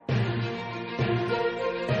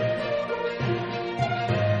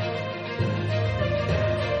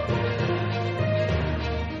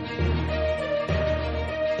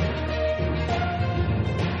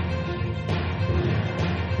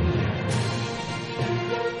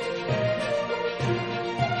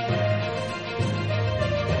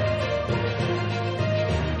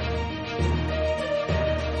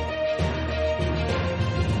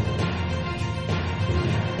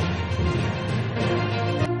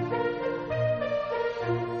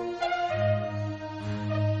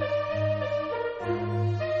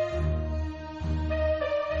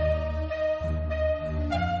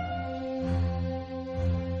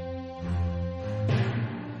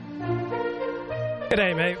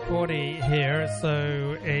G'day mate, 40 here.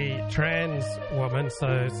 So a trans woman,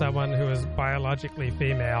 so someone who is biologically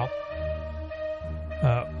female,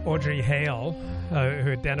 Audrey Hale,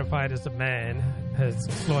 who identified as a man, has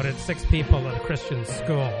slaughtered 6 people at a Christian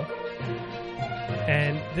school.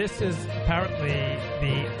 And this is apparently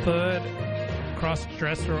the 3rd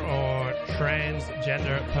cross-dresser or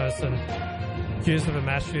transgender person accused of a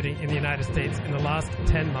mass shooting in the United States in the last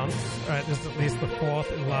 10 months. This is at least the 4th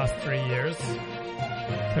in the last 3 years.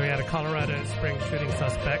 So we had a Colorado Springs shooting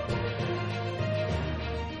suspect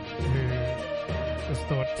who was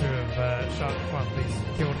thought to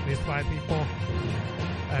have killed at least 5 people.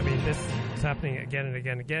 I mean, this is happening again and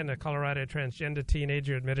again and again. A Colorado transgender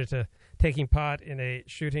teenager admitted to taking part in a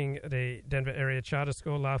shooting at a Denver area charter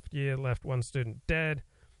school last year, left 1 student dead,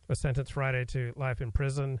 was sentenced Friday to life in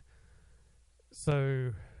prison.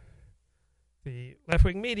 So the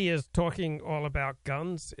left-wing media is talking all about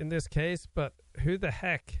guns in this case, but who the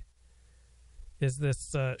heck is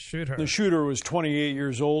this shooter? The shooter was 28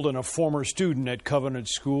 years old and a former student at Covenant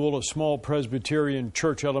School, a small Presbyterian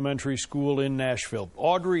church elementary school in Nashville.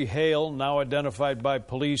 Audrey Hale, now identified by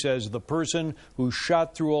police as the person who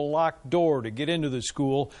shot through a locked door to get into the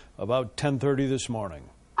school about 10:30 this morning.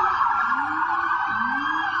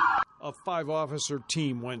 A 5-officer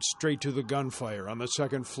team went straight to the gunfire on the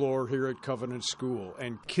 2nd floor here at Covenant School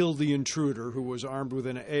and killed the intruder, who was armed with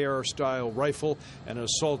an AR-style rifle, an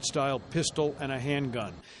assault-style pistol, and a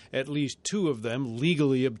handgun. At least 2 of them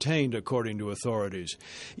legally obtained, according to authorities.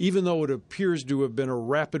 Even though it appears to have been a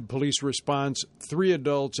rapid police response, 3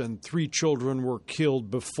 adults and 3 children were killed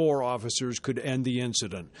before officers could end the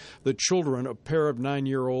incident. The children, a pair of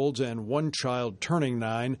 9-year-olds and 1 child turning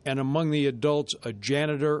 9, and among the adults, a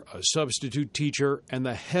janitor, a substitute teacher, and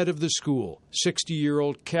the head of the school,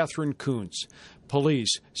 60-year-old Catherine Kuntz. Police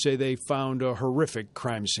say they found a horrific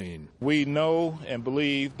crime scene. We know and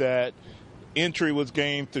believe that entry was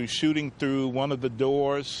gained through shooting through one of the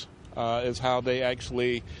doors, is how they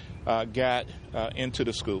actually got into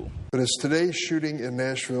the school. But as today's shooting in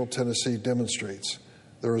Nashville, Tennessee demonstrates,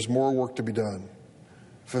 there is more work to be done.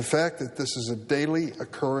 The fact that this is a daily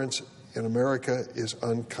occurrence in America is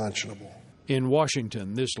unconscionable. In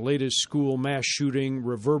Washington, this latest school mass shooting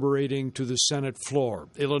reverberating to the Senate floor.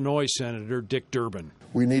 Illinois Senator Dick Durbin.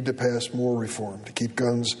 We need to pass more reform to keep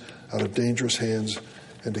guns out of dangerous hands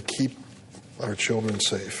and to keep our children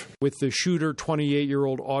safe. With the shooter,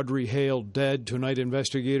 28-year-old Audrey Hale, dead, tonight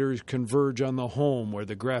investigators converge on the home where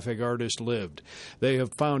the graphic artist lived. They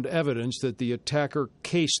have found evidence that the attacker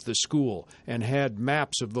cased the school and had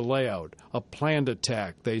maps of the layout. A planned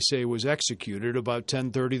attack, they say, was executed about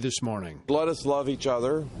 10:30 this morning. Let us love each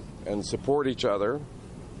other and support each other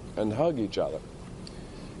and hug each other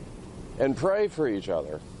and pray for each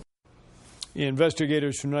other.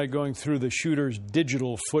 Investigators tonight going through the shooter's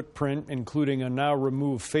digital footprint, including a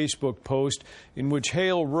now-removed Facebook post in which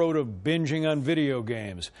Hale wrote of binging on video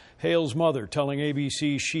games. Hale's mother telling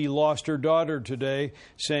ABC she lost her daughter today,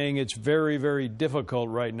 saying it's very, very difficult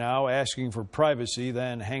right now, asking for privacy,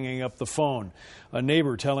 then hanging up the phone. A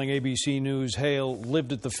neighbor telling ABC News Hale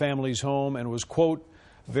lived at the family's home and was, quote,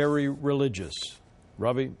 very religious.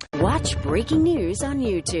 Robbie? Watch breaking news on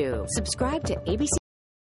YouTube. Subscribe to ABC.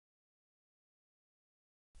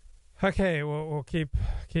 Okay, we'll keep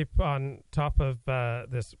on top of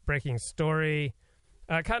this breaking story.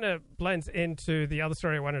 Kind of blends into the other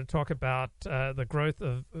story I wanted to talk about, the growth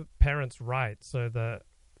of parents' rights. So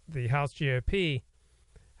the House GOP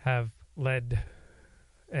have led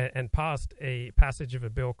and passed a passage of a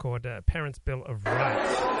bill called Parents' Bill of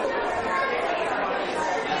Rights.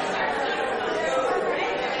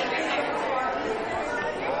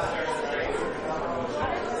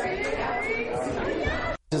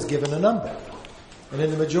 Is given a number, and in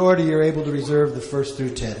the majority you're able to reserve the first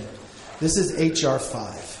through 10. This is H.R.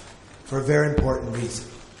 5 for a very important reason.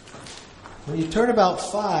 When you turn about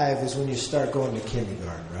 5 is when you start going to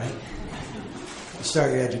kindergarten, right? You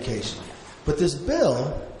start your education. But this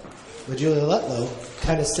bill by Julia Letlow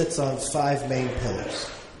kind of sits on 5 main pillars.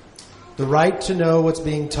 The right to know what's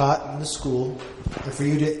being taught in the school and for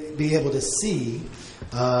you to be able to see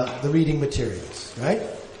the reading materials, right?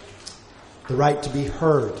 The right to be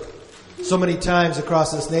heard. So many times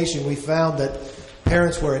across this nation we found that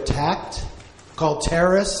parents were attacked, called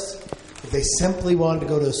terrorists, if they simply wanted to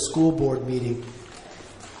go to a school board meeting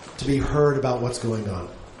to be heard about what's going on.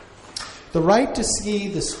 The right to see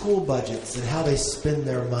the school budgets and how they spend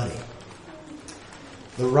their money.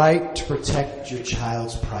 The right to protect your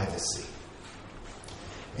child's privacy.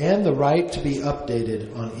 And the right to be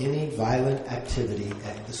updated on any violent activity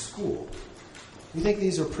at the school. We think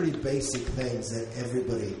these are pretty basic things that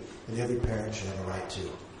everybody and every parent should have a right to.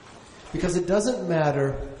 Because it doesn't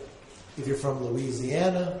matter if you're from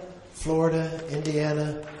Louisiana, Florida,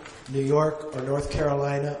 Indiana, New York, or North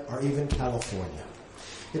Carolina, or even California.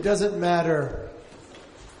 It doesn't matter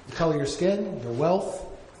the color of your skin, your wealth.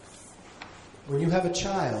 When you have a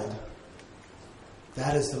child,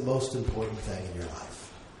 that is the most important thing in your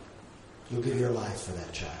life. You'll give your life for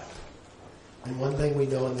that child. And one thing we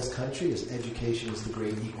know in this country is education is the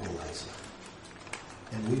great equalizer.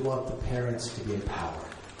 And we want the parents to be empowered.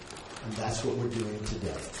 And that's what we're doing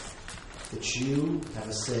today. That you have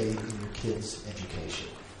a say in your kids' education.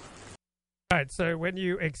 All right, so when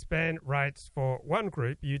you expand rights for one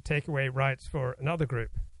group, you take away rights for another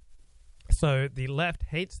group. So the left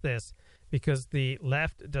hates this because the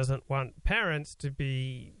left doesn't want parents to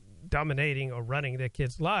be dominating or running their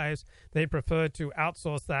kids' lives. They prefer to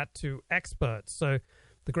outsource that to experts. So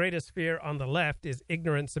the greatest fear on the left is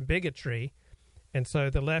ignorance and bigotry. And so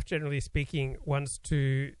the left, generally speaking, wants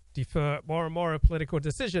to defer more and more of political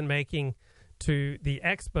decision-making to the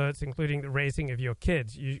experts, including the raising of your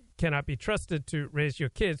kids. You cannot be trusted to raise your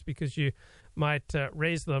kids because you might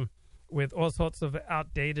raise them with all sorts of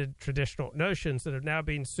outdated traditional notions that have now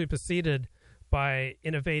been superseded by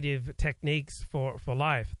innovative techniques for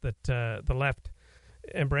life that the left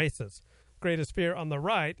embraces. Greatest fear on the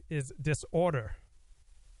right is disorder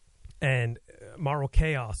and moral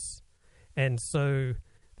chaos. And so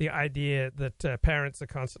the idea that parents are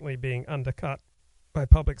constantly being undercut by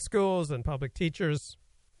public schools and public teachers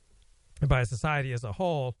and by society as a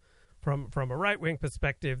whole, from a right-wing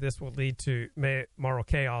perspective, this will lead to moral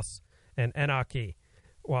chaos and anarchy.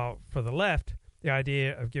 While for the left, the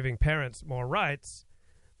idea of giving parents more rights,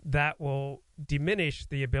 that will diminish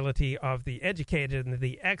the ability of the educated and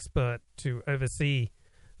the expert to oversee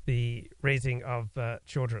the raising of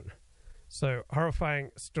children. So,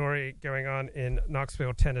 horrifying story going on in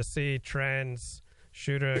Knoxville, Tennessee. Trans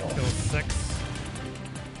shooter kills 6.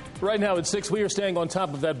 Right now at 6, we are staying on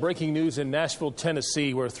top of that breaking news in Nashville,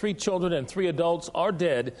 Tennessee, where 3 children and 3 adults are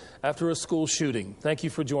dead after a school shooting. Thank you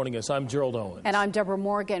for joining us. I'm Gerald Owens. And I'm Deborah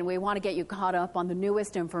Morgan. We want to get you caught up on the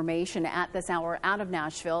newest information at this hour out of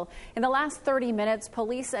Nashville. In the last 30 minutes,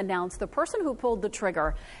 police announced the person who pulled the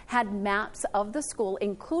trigger had maps of the school,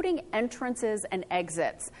 including entrances and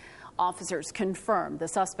exits. Officers confirmed the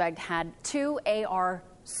suspect had 2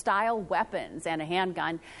 AR-style weapons and a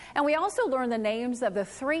handgun. And we also learned the names of the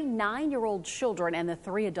 3 9-year-old children and the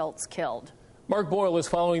 3 adults killed. Mark Boyle is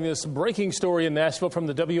following this breaking story in Nashville from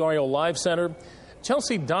the WRAL Live Center.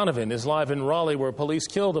 Chelsea Donovan is live in Raleigh, where police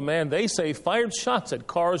killed a man they say fired shots at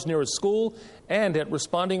cars near a school and at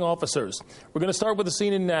responding officers. We're going to start with the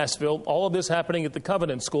scene in Nashville. All of this happening at the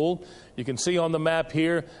Covenant School. You can see on the map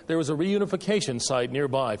here, there was a reunification site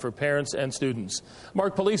nearby for parents and students.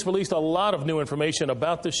 Mark, police released a lot of new information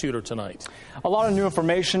about the shooter tonight. A lot of new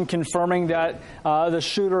information confirming that the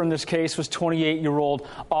shooter in this case was 28-year-old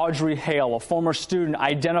Audrey Hale, a former student,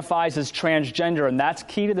 identifies as transgender, and that's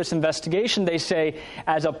key to this investigation, they say,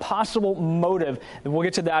 as a possible motive. And we'll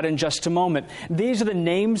get to that in just a moment. These are the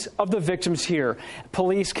names of the victims here.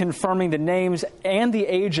 Police confirming the names and the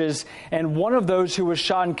ages, and one of those who was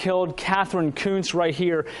shot and killed, Catherine Kuntz, right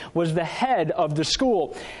here, was the head of the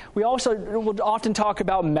school. We also will often talk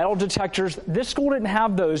about metal detectors. This school didn't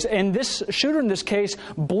have those, and this shooter in this case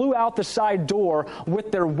blew out the side door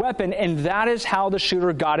with their weapon, and that is how the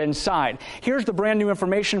shooter got inside. Here's the brand new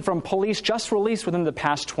information from police just released within the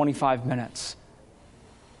past 25 minutes.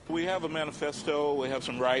 We have a manifesto. We have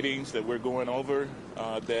some writings that we're going over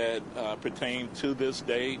that pertain to this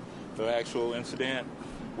date, the actual incident.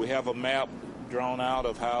 We have a map drawn out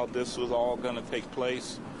of how this was all going to take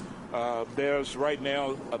place. There's right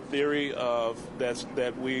now a theory of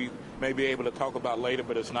that we may be able to talk about later,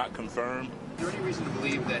 but it's not confirmed. Is there any reason to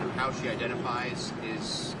believe that how she identifies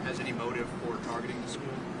has any motive for targeting the school?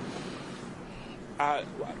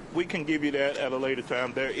 We can give you that at a later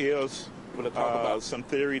time. There is. We're going to talk about some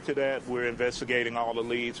theory to that. We're investigating all the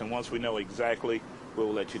leads, and once we know exactly,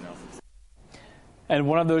 we'll let you know. And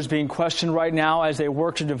one of those being questioned right now as they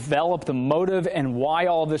work to develop the motive and why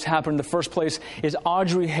all of this happened in the first place is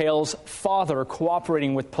Audrey Hale's father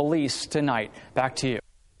cooperating with police tonight. Back to you.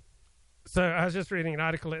 So I was just reading an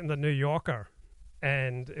article in the New Yorker,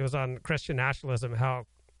 and it was on Christian nationalism, how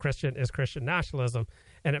Christian is Christian nationalism,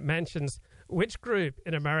 and it mentions which group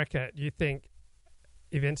in America do you think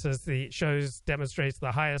demonstrates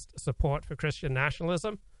the highest support for Christian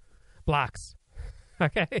nationalism? Blacks.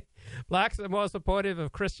 Okay? Blacks are more supportive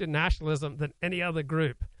of Christian nationalism than any other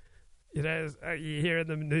group. You know, you hear in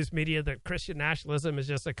the news media that Christian nationalism is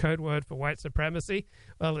just a code word for white supremacy.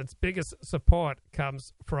 Well, its biggest support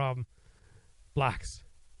comes from blacks.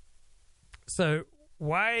 So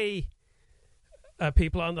why are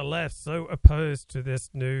people on the left so opposed to this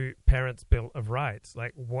new Parents' Bill of Rights?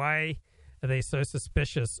 Like, why are they so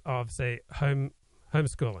suspicious of, say,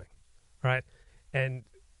 homeschooling, right? And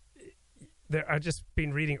I've just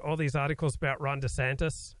been reading all these articles about Ron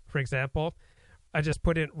DeSantis, for example. I just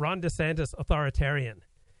put in Ron DeSantis authoritarian,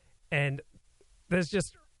 and there's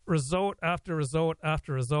just resort after resort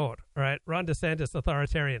after resort, right? Ron DeSantis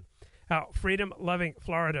authoritarian. How freedom-loving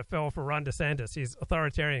Florida fell for Ron DeSantis. He's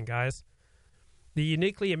authoritarian, guys. The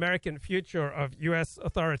uniquely American future of U.S.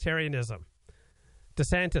 authoritarianism.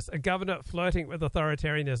 DeSantis, a governor flirting with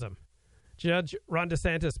authoritarianism. Judge Ron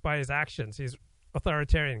DeSantis by his actions. He's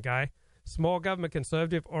authoritarian guy. Small government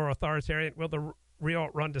conservative or authoritarian? Will the real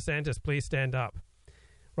Ron DeSantis please stand up?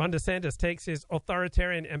 Ron DeSantis takes his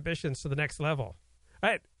authoritarian ambitions to the next level. All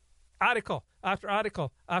right, article after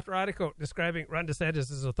article after article describing Ron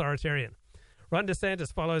DeSantis as authoritarian. Ron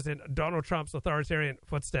DeSantis follows in Donald Trump's authoritarian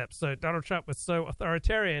footsteps. So Donald Trump was so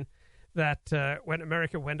authoritarian that when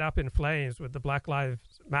America went up in flames with the Black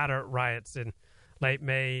Lives Matter riots in late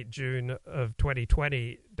May, June of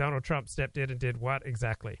 2020, Donald Trump stepped in and did what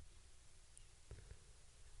exactly?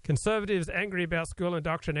 Conservatives angry about school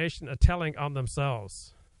indoctrination are telling on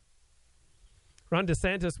themselves. Ron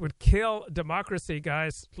DeSantis would kill democracy,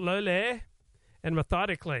 guys, slowly and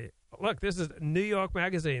methodically. Look, this is New York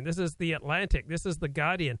Magazine. This is The Atlantic. This is The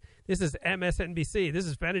Guardian. This is MSNBC. This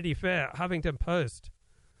is Vanity Fair, Huffington Post.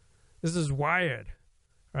 This is Wired,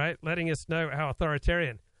 right? Letting us know how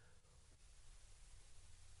authoritarian.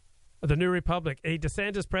 The New Republic. A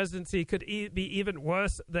DeSantis presidency could be even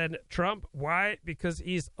worse than Trump. Why? Because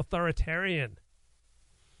he's authoritarian.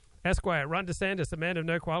 Esquire. Ron DeSantis, a man of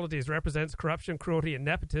no qualities, represents corruption, cruelty, and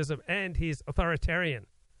nepotism, and he's authoritarian.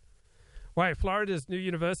 Why? Florida's new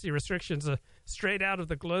university restrictions are straight out of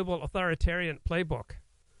the global authoritarian playbook.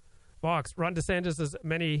 Vox. Ron DeSantis'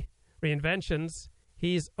 many reinventions.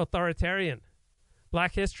 He's authoritarian.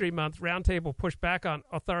 Black History Month roundtable pushed back on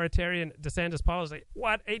authoritarian DeSantis policy.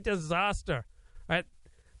 What a disaster! Right?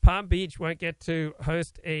 Palm Beach won't get to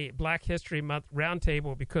host a Black History Month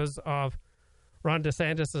roundtable because of Ron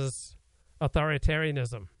DeSantis'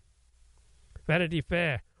 authoritarianism. Vanity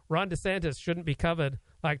Fair. Ron DeSantis shouldn't be covered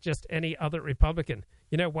like just any other Republican.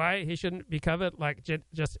 You know why he shouldn't be covered like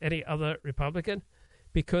just any other Republican?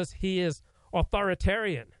 Because he is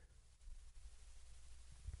authoritarian.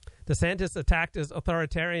 DeSantis attacked as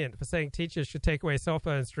authoritarian for saying teachers should take away cell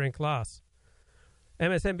phones during class.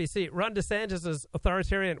 MSNBC. Ron DeSantis'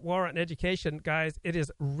 authoritarian war on education, guys, it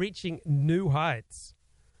is reaching new heights.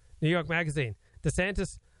 New York Magazine.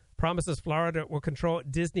 DeSantis promises Florida will control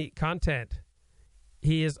Disney content.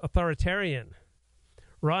 He is authoritarian.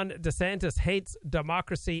 Ron DeSantis hates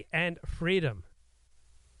democracy and freedom.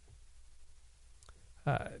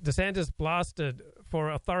 DeSantis blasted for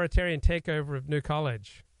authoritarian takeover of New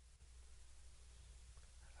College.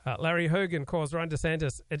 Larry Hogan calls Ron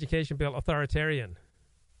DeSantis' education bill authoritarian.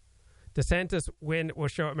 DeSantis win will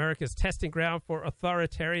show America's testing ground for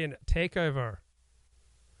authoritarian takeover.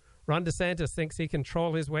 Ron DeSantis thinks he can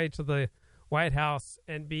troll his way to the White House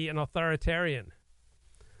and be an authoritarian.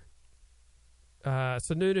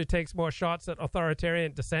 Sununu takes more shots at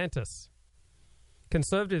authoritarian DeSantis.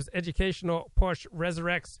 Conservatives' educational push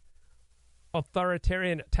resurrects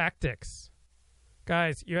authoritarian tactics.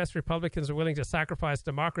 Guys, U.S. Republicans are willing to sacrifice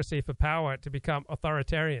democracy for power to become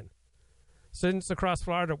authoritarian. Students across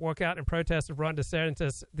Florida walk out in protest of Ron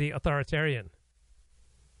DeSantis, the authoritarian.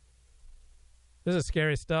 This is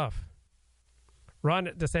scary stuff. Ron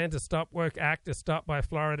DeSantis Stop Woke Act is stopped by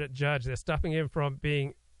Florida judge. They're stopping him from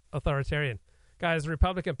being authoritarian. Guys, the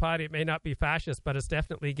Republican Party may not be fascist, but it's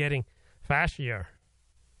definitely getting fascier.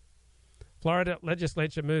 Florida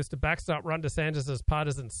legislature moves to backstop Ron DeSantis'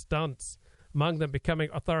 partisan stunts, among them becoming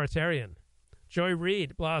authoritarian. Joy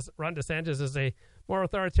Reid blasts Ron DeSantis as a more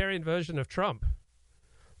authoritarian version of Trump.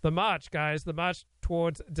 The march, guys, the march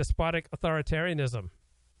towards despotic authoritarianism.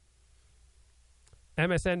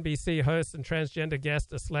 MSNBC host and transgender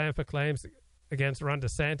guest are slammed for claims against Ron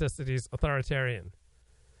DeSantis that he's authoritarian.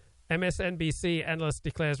 MSNBC analyst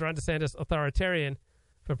declares Ron DeSantis authoritarian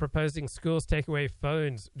for proposing schools take away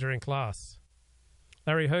phones during class.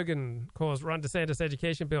 Larry Hogan calls Ron DeSantis'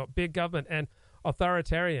 education bill big government and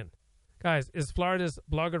authoritarian. Guys, is Florida's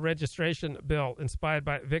blogger registration bill inspired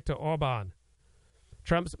by Viktor Orban?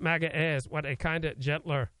 Trump's MAGA heirs want a kinder,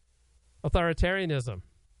 gentler authoritarianism.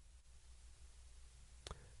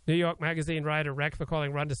 New York Magazine writer wrecked for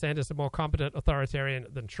calling Ron DeSantis a more competent authoritarian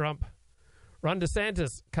than Trump. Ron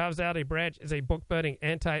DeSantis carves out a branch as a book-burning,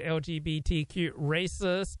 anti-LGBTQ,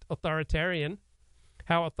 racist authoritarian.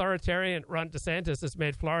 how authoritarian Ron DeSantis has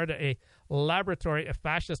made Florida a laboratory of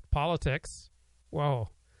fascist politics. Whoa.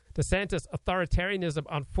 DeSantis' authoritarianism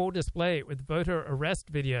on full display with voter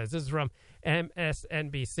arrest videos. This is from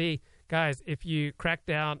MSNBC. Guys, if you crack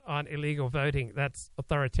down on illegal voting, that's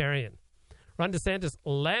authoritarian. Ron DeSantis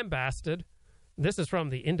lambasted, this is from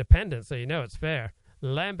The Independent, so you know it's fair,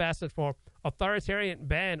 lambasted for authoritarian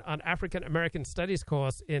ban on African American studies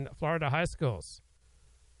course in Florida high schools.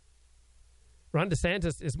 Ron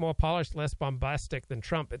DeSantis is more polished, less bombastic than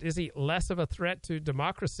Trump, but is he less of a threat to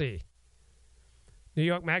democracy? New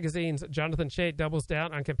York Magazine's Jonathan Chait doubles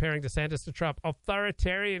down on comparing DeSantis to Trump.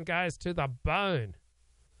 Authoritarian, guys, to the bone.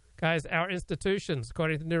 Guys, our institutions,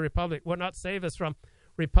 according to New Republic, will not save us from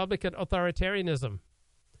Republican authoritarianism.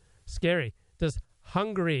 Scary. Does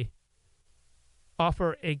Hungary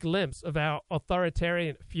offer a glimpse of our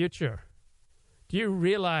authoritarian future? Do you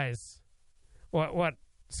realize what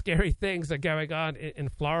scary things are going on in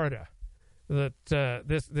Florida? That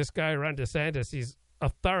this guy, Ron DeSantis, he's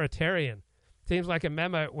authoritarian. Seems like a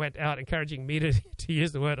memo went out encouraging me to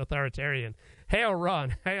use the word authoritarian. Hail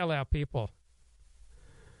Ron, hail our people.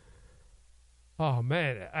 Oh,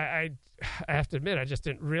 man, I have to admit, I just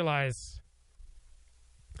didn't realize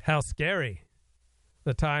how scary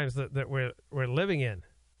the times that we're living in.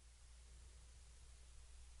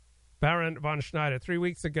 Baron von Schneider, 3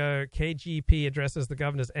 weeks ago, KGP addresses the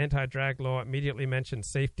governor's anti-drag law, immediately mentioned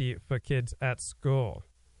safety for kids at school.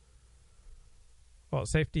 Well,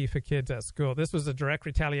 safety for kids at school. This was a direct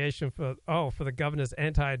retaliation for the governor's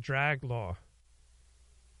anti-drag law.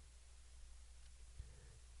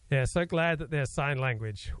 Yeah, so glad that there's sign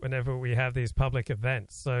language whenever we have these public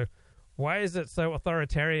events. So why is it so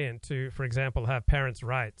authoritarian to, for example, have parents'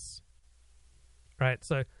 rights? Right,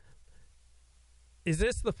 so is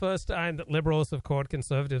this the first time that liberals have called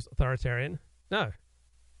conservatives authoritarian? No.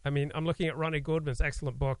 I mean, I'm looking at Ronnie Goodman's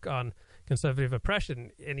excellent book on conservative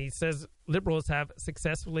oppression, and he says liberals have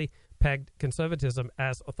successfully pegged conservatism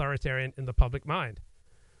as authoritarian in the public mind.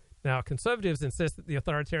 Now, conservatives insist that the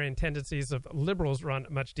authoritarian tendencies of liberals run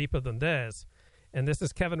much deeper than theirs, and this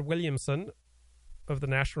is Kevin Williamson of the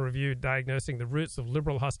National Review diagnosing the roots of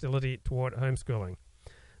liberal hostility toward homeschooling.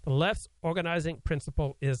 The left's organizing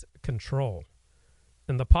principle is control,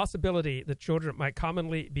 and the possibility that children might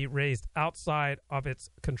commonly be raised outside of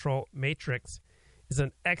its control matrix is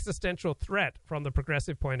an existential threat from the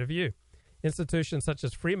progressive point of view. Institutions such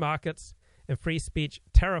as free markets and free speech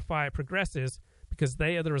terrify progressives because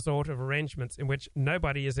they are the result of arrangements in which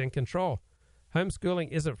nobody is in control. Homeschooling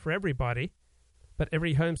isn't for everybody, but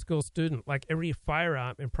every homeschool student, like every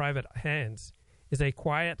firearm in private hands, is a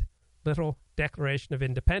quiet little declaration of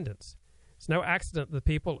independence. It's no accident that the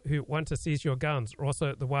people who want to seize your guns are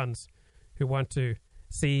also the ones who want to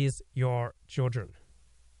seize your children.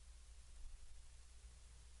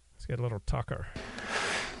 Let's get a little Tucker.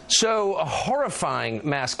 So, a horrifying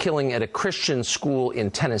mass killing at a Christian school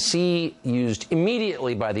in Tennessee, used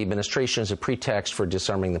immediately by the administration as a pretext for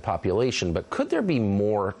disarming the population. But could there be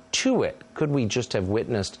more to it? Could we just have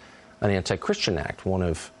witnessed an anti-Christian act, one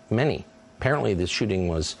of many? Apparently, this shooting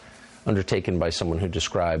was undertaken by someone who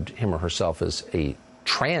described him or herself as a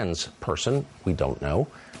trans person. We don't know.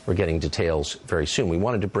 We're getting details very soon. We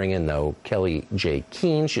wanted to bring in, though, Kelly J.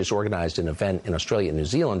 Keane. She has organized an event in Australia and New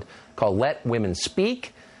Zealand called Let Women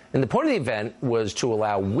Speak. And the point of the event was to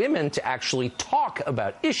allow women to actually talk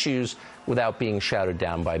about issues without being shouted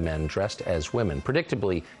down by men dressed as women.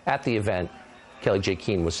 Predictably, at the event, Kelly J.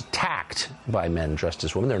 Keane was attacked by men dressed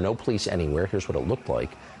as women. There are no police anywhere. Here's what it looked like.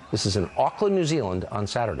 This is in Auckland, New Zealand on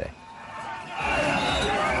Saturday.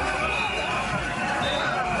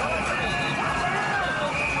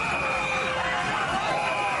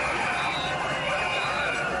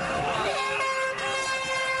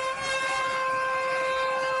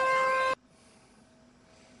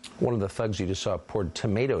 One of the thugs you just saw poured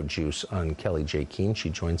tomato juice on Kelly J. Keane.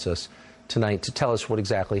 She joins us tonight to tell us what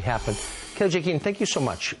exactly happened. Kelly J. Keane, thank you so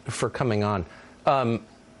much for coming on.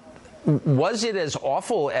 Was it as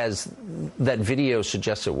awful as that video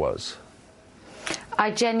suggests it was?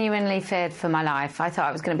 I genuinely feared for my life. I thought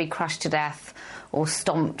I was going to be crushed to death or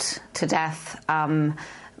stomped to death.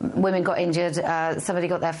 Women got injured. Somebody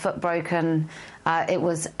got their foot broken. It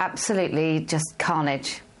was absolutely just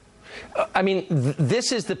carnage. I mean,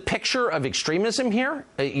 this is the picture of extremism here.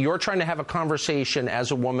 You're trying to have a conversation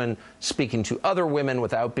as a woman speaking to other women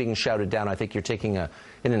without being shouted down. I think you're taking an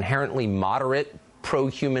inherently moderate,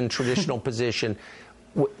 pro-human traditional position.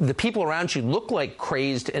 The people around you look like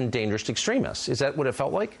crazed and dangerous extremists. Is that what it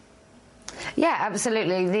felt like? Yeah,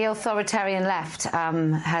 absolutely. The authoritarian left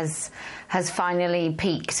has finally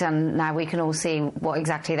peaked, and now we can all see what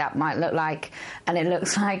exactly that might look like. And it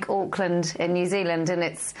looks like Auckland in New Zealand, and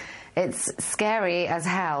it's scary as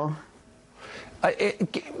hell.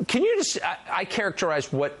 Can you just, I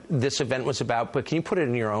characterized what this event was about, but can you put it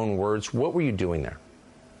in your own words? What were you doing there?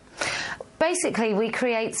 Basically, we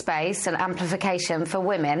create space and amplification for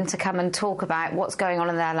women to come and talk about what's going on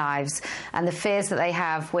in their lives and the fears that they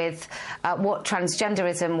have with what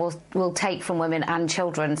transgenderism will take from women and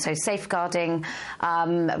children. So safeguarding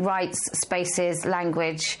rights, spaces,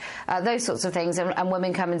 language, those sorts of things. And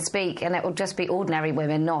women come and speak, and it will just be ordinary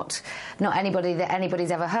women, not anybody that anybody's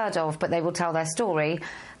ever heard of, but they will tell their story.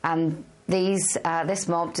 And this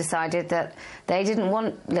mob decided that they didn't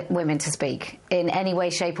want women to speak in any way,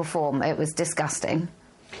 shape or form. It was disgusting.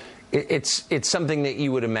 It's something that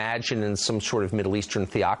you would imagine in some sort of Middle Eastern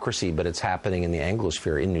theocracy, but it's happening in the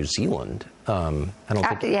Anglosphere in New Zealand. I don't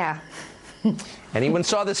think yeah. anyone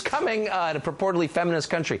saw this coming in a purportedly feminist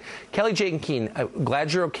country. Kellie Jenkins,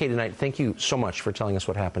 glad you're okay tonight. Thank you so much for telling us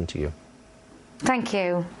what happened to you. Thank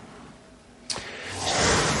you.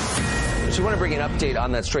 So we want to bring an update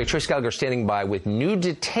on that story. Trace Gallagher standing by with new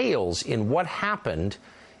details in what happened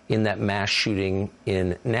in that mass shooting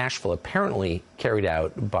in Nashville, apparently carried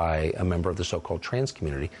out by a member of the so-called trans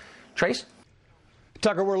community. Trace?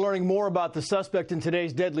 Tucker, we're learning more about the suspect in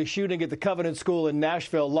today's deadly shooting at the Covenant School in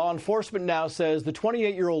Nashville. Law enforcement now says the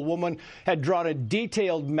 28-year-old woman had drawn a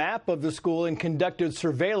detailed map of the school and conducted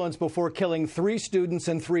surveillance before killing 3 students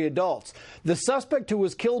and 3 adults. The suspect who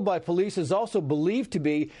was killed by police is also believed to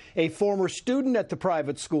be a former student at the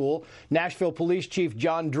private school. Nashville Police Chief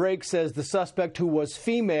John Drake says the suspect, who was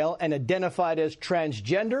female and identified as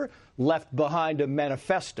transgender, left behind a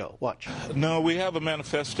manifesto. Watch. No, we have a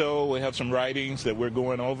manifesto. We have some writings that we're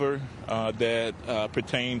going over that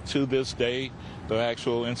pertain to this day, the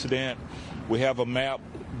actual incident. We have a map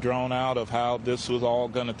drawn out of how this was all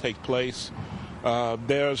going to take place.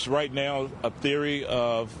 There's right now a theory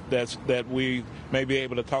of that we may be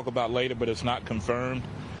able to talk about later, but it's not confirmed.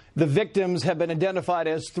 The victims have been identified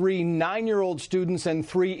as 3 9-year-old students and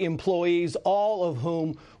 3 employees, all of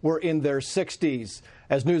whom were in their 60s.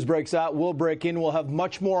 As news breaks out, we'll break in. We'll have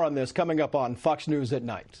much more on this coming up on Fox News at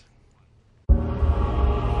Night.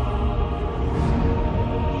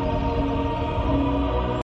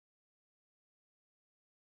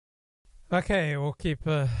 Okay, we'll keep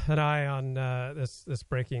an eye on this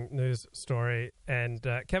breaking news story. And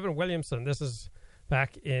Kevin Williamson, this is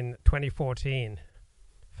back in 2014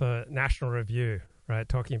 for National Review, right?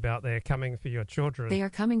 Talking about they're coming for your children. They are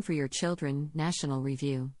coming for your children, National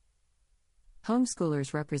Review.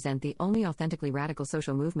 Homeschoolers represent the only authentically radical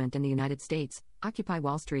social movement in the United States. Occupy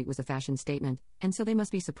Wall Street was a fashion statement, and so they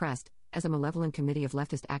must be suppressed, as a malevolent committee of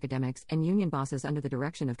leftist academics and union bosses under the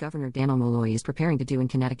direction of Governor Dannel Malloy is preparing to do in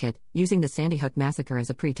Connecticut, using the Sandy Hook massacre as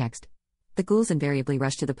a pretext. The ghouls invariably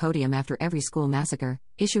rush to the podium after every school massacre,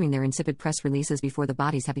 issuing their insipid press releases before the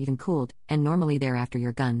bodies have even cooled, and normally they're after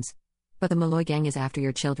your guns. But the Malloy gang is after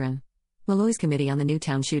your children. Malloy's Committee on the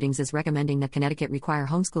Newtown shootings is recommending that Connecticut require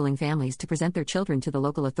homeschooling families to present their children to the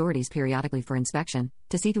local authorities periodically for inspection,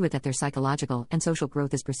 to see to it that their psychological and social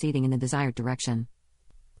growth is proceeding in the desired direction.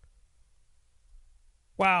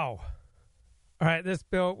 Wow. All right, this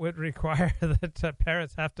bill would require that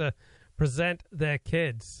parents have to present their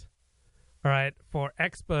kids, all right, for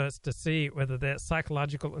experts to see whether their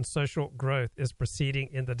psychological and social growth is proceeding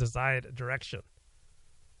in the desired direction.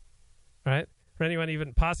 All right? For anyone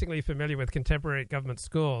even passingly familiar with contemporary government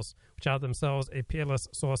schools, which are themselves a peerless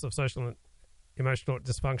source of social and emotional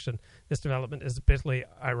dysfunction, this development is bitterly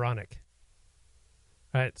ironic.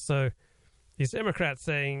 Right? So these Democrats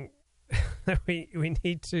saying that we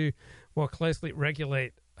need to more closely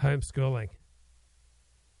regulate homeschooling.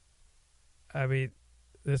 I mean,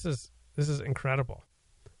 this is incredible.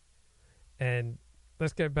 And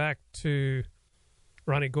let's go back to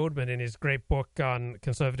Ronnie Goldman in his great book on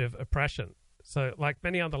conservative oppression. So, like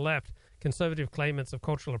many on the left, conservative claimants of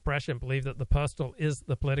cultural oppression believe that the personal is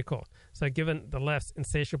the political. So, given the left's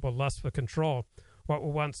insatiable lust for control, what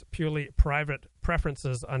were once purely private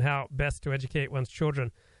preferences on how best to educate one's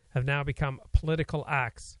children have now become political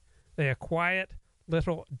acts. They are quiet,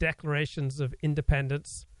 little declarations of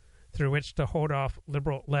independence through which to hold off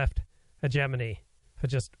liberal left hegemony for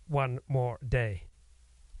just one more day.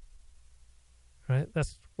 Right?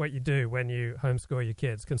 That's what you do when you homeschool your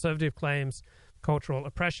kids. Conservative claims cultural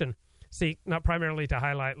oppression seek not primarily to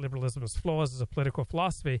highlight liberalism's flaws as a political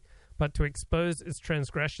philosophy, but to expose its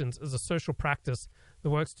transgressions as a social practice that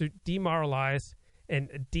works to demoralize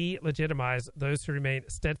and delegitimize those who remain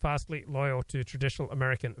steadfastly loyal to traditional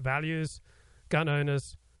American values, gun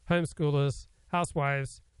owners, homeschoolers,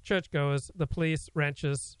 housewives, churchgoers, the police,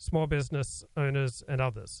 ranchers, small business owners, and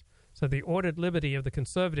others. So the ordered liberty of the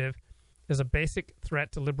conservative is a basic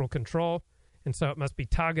threat to liberal control, and so it must be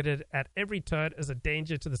targeted at every turn as a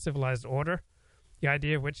danger to the civilized order, the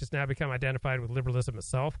idea of which has now become identified with liberalism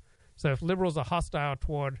itself. So if liberals are hostile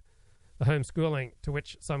toward the homeschooling to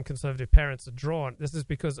which some conservative parents are drawn, this is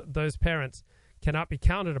because those parents cannot be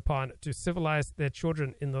counted upon to civilize their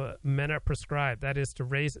children in the manner prescribed, that is, to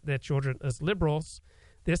raise their children as liberals.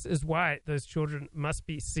 This is why those children must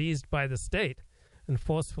be seized by the state and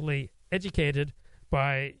forcefully educated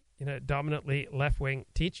by, dominantly left-wing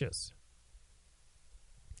teachers.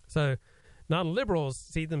 So non-liberals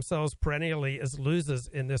see themselves perennially as losers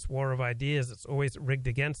in this war of ideas. It's always rigged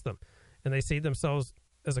against them. And they see themselves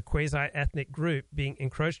as a quasi-ethnic group being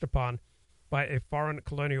encroached upon by a foreign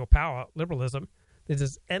colonial power, liberalism, that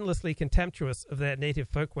is endlessly contemptuous of their native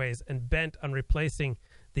folkways and bent on replacing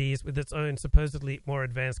these with its own supposedly more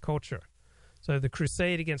advanced culture. So the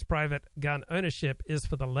crusade against private gun ownership is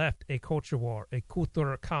for the left a culture war, a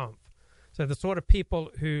Kulturkampf. So the sort of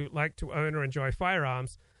people who like to own or enjoy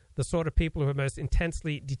firearms, the sort of people who are most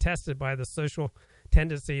intensely detested by the social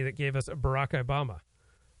tendency that gave us Barack Obama.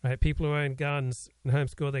 Right? People who own guns and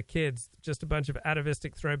homeschool their kids, just a bunch of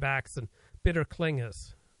atavistic throwbacks and bitter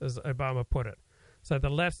clingers, as Obama put it. So the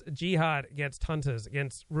left's jihad against hunters,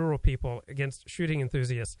 against rural people, against shooting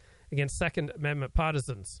enthusiasts, against Second Amendment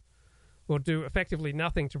partisans will do effectively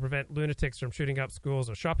nothing to prevent lunatics from shooting up schools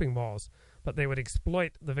or shopping malls, but they would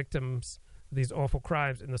exploit the victims of these awful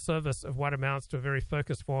crimes in the service of what amounts to a very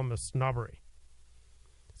focused form of snobbery.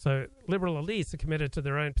 So liberal elites are committed to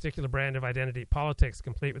their own particular brand of identity politics,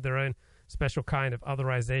 complete with their own special kind of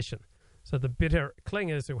otherization. So the bitter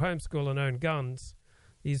clingers who homeschool and own guns,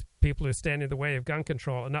 these people who stand in the way of gun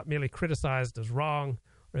control, are not merely criticized as wrong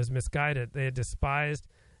or as misguided. They are despised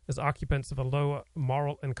as occupants of a lower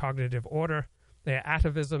moral and cognitive order. They are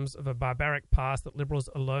atavisms of a barbaric past that liberals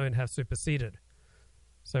alone have superseded.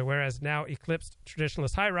 So whereas now eclipsed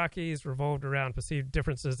traditionalist hierarchies revolved around perceived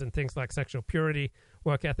differences in things like sexual purity,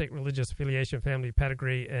 work ethic, religious affiliation, family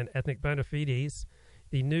pedigree, and ethnic bona fides,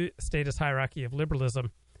 the new status hierarchy of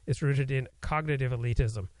liberalism is rooted in cognitive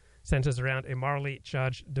elitism, centers around a morally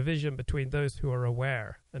charged division between those who are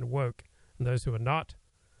aware and woke and those who are not,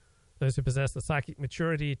 those who possess the psychic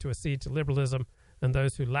maturity to accede to liberalism and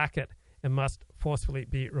those who lack it and must forcefully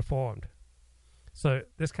be reformed. So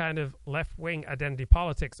this kind of left-wing identity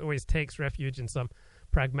politics always takes refuge in some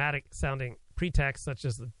pragmatic-sounding pretext, such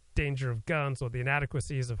as the danger of guns or the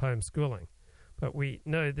inadequacies of homeschooling. But we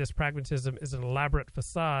know this pragmatism is an elaborate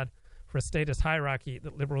facade for a status hierarchy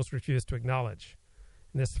that liberals refuse to acknowledge.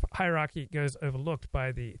 And this hierarchy goes overlooked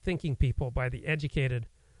by the thinking people, by the educated,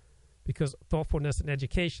 because thoughtfulness and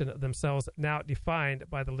education are themselves now defined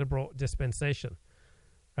by the liberal dispensation.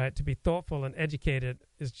 Right? To be thoughtful and educated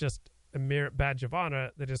is just a mere badge of honor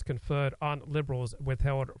that is conferred on liberals,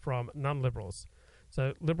 withheld from non-liberals.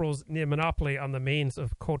 So liberals' near monopoly on the means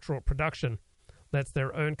of cultural production lets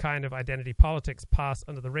their own kind of identity politics pass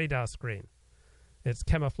under the radar screen. It's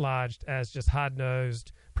camouflaged as just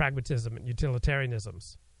hard-nosed pragmatism and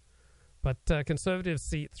utilitarianisms. But conservatives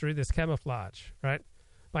see through this camouflage, right?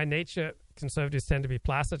 By nature, conservatives tend to be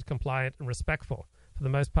placid, compliant, and respectful. For the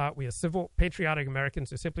most part, we are civil, patriotic Americans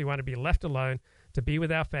who simply want to be left alone to be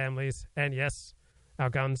with our families and, yes, our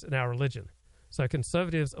guns and our religion. So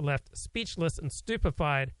conservatives are left speechless and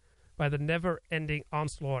stupefied by the never-ending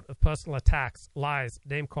onslaught of personal attacks, lies,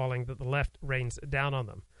 name-calling that the left rains down on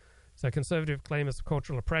them. So conservative claimants of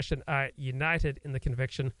cultural oppression are united in the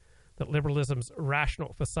conviction that liberalism's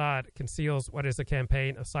rational facade conceals what is a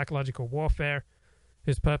campaign of psychological warfare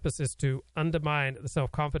whose purpose is to undermine the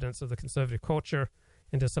self-confidence of the conservative culture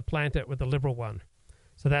and to supplant it with the liberal one.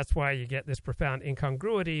 So that's why you get this profound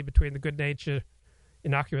incongruity between the good-natured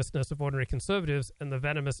innocuousness of ordinary conservatives and the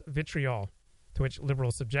venomous vitriol to which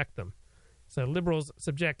liberals subject them. So liberals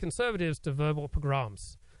subject conservatives to verbal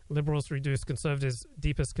pogroms. Liberals reduce conservatives'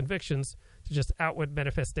 deepest convictions to just outward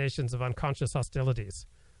manifestations of unconscious hostilities.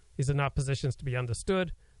 These are not positions to be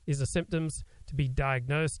understood. These are symptoms to be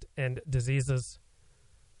diagnosed and diseases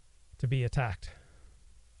to be attacked.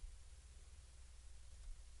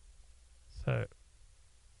 So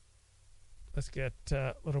let's get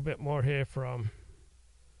a little bit more here from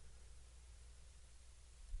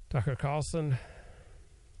Tucker Carlson.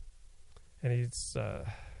 And he's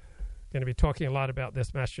going to be talking a lot about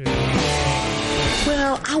this mass shooting.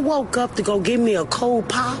 Well, I woke up to go get me a cold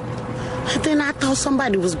pop, and then I thought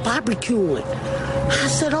somebody was barbecuing. I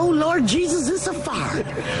said, oh, Lord Jesus, it's a fire.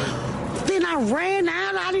 Then I ran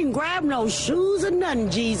out. I didn't grab no shoes or nothing,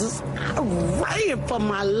 Jesus. I ran for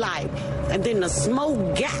my life. And then the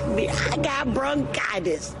smoke got me. I got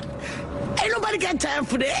bronchitis. Ain't nobody got time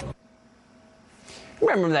for that.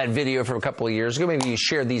 Remember that video from a couple of years ago? Maybe you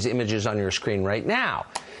shared these images on your screen right now.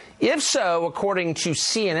 If so, according to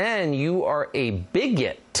CNN, you are a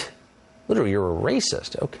bigot. Literally, you're a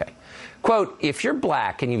racist. Okay. Quote, if you're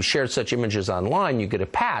black and you've shared such images online, you get a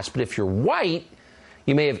pass. But if you're white,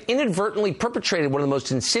 you may have inadvertently perpetrated one of the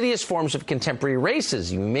most insidious forms of contemporary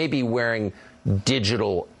racism. You may be wearing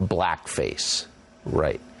digital blackface.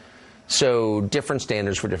 Right. So different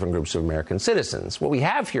standards for different groups of American citizens. What we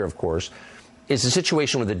have here, of course, is a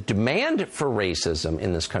situation where the demand for racism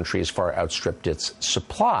in this country has far outstripped its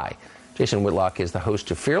supply. Jason Whitlock is the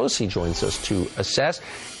host of Fearless. He joins us to assess.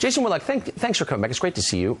 Jason Whitlock, thanks for coming back. It's great to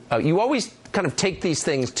see you. You always kind of take these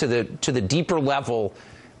things to the deeper level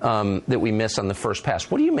that we miss on the first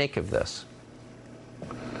pass. What do you make of this?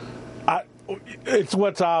 It's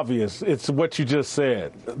what's obvious. It's what you just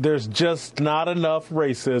said. There's just not enough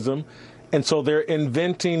racism, and so they're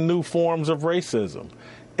inventing new forms of racism.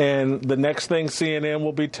 And the next thing CNN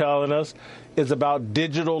will be telling us is about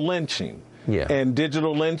digital lynching. Yeah. And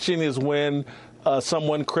digital lynching is when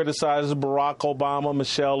someone criticizes Barack Obama,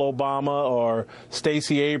 Michelle Obama, or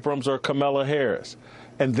Stacey Abrams or Kamala Harris.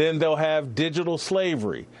 And then they'll have digital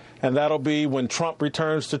slavery. And that'll be when Trump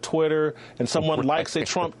returns to Twitter and someone likes a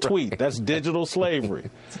Trump tweet. That's digital slavery.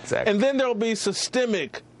 Exactly. And then there'll be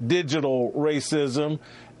systemic digital racism.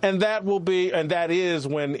 And that is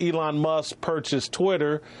when Elon Musk purchased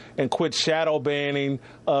Twitter and quit shadow banning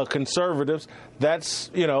conservatives.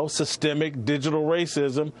 That's, systemic digital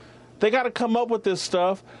racism. They got to come up with this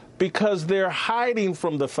stuff because they're hiding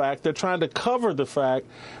from the fact, they're trying to cover the fact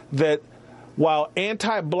that while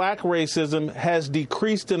anti-black racism has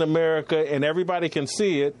decreased in America and everybody can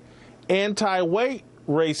see it, anti-white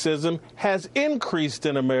racism has increased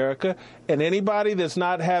in America, and anybody that's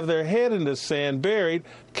not have their head in the sand buried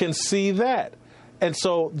can see that. And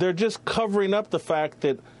so they're just covering up the fact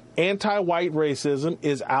that anti-white racism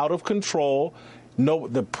is out of control. No,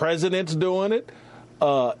 the president's doing it.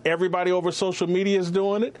 Everybody over social media is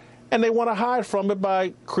doing it. And they want to hide from it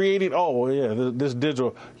by creating, this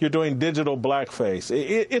digital, you're doing digital blackface.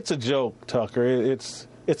 It's a joke, Tucker. It's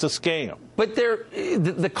a scam. But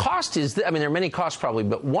the cost is, there are many costs probably,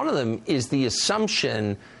 but one of them is the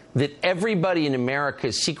assumption that everybody in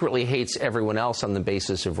America secretly hates everyone else on the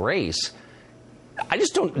basis of race.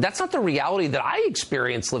 That's not the reality that I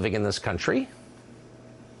experience living in this country.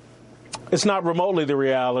 It's not remotely the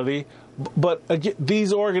reality. But again,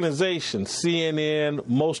 these organizations, CNN,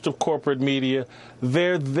 most of corporate media,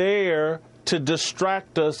 they're there to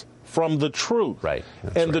distract us from the truth. Right.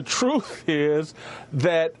 And the truth is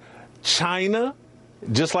that China,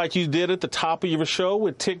 just like you did at the top of your show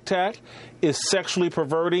with Tic Tac, is sexually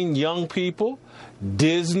perverting young people.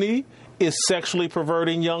 Disney is sexually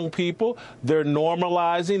perverting young people. They're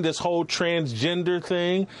normalizing this whole transgender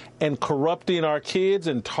thing and corrupting our kids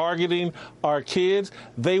and targeting our kids.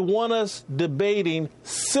 They want us debating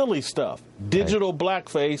silly stuff, digital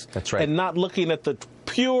blackface, and not looking at the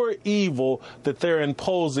pure evil that they're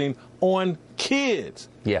imposing on kids.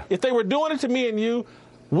 Yeah. If they were doing it to me and you,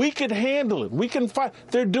 we could handle it. We can fight.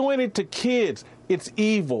 They're doing it to kids. It's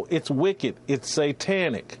evil. It's wicked. It's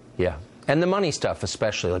satanic. Yeah. And the money stuff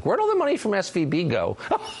especially. Like, where'd all the money from SVB go?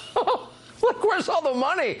 Look, where's all the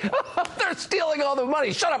money? They're stealing all the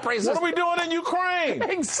money. Shut up, racist. What are we doing in Ukraine?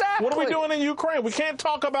 Exactly. What are we doing in Ukraine? We can't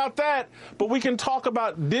talk about that, but we can talk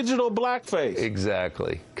about digital blackface.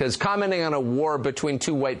 Exactly. Because commenting on a war between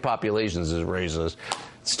two white populations is racist.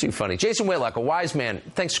 It's too funny. Jason Whitlock, a wise man,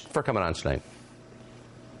 thanks for coming on tonight.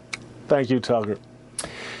 Thank you, Tucker.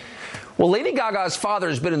 Well, Lady Gaga's father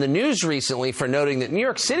has been in the news recently for noting that New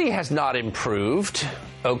York City has not improved.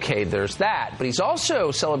 Okay, there's that. But he's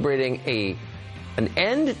also celebrating an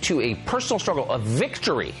end to a personal struggle, a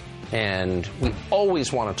victory. And we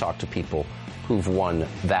always want to talk to people who've won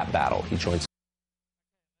that battle. He joins us.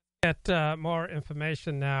 Get more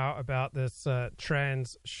information now about this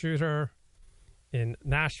trans shooter in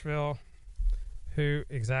Nashville. Who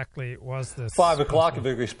exactly was this? 5 o'clock, if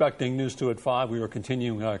you're expecting News 2 at 5, we are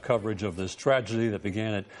continuing our coverage of this tragedy that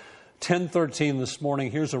began at 10:13 this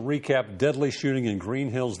morning. Here's a recap. Deadly shooting in Green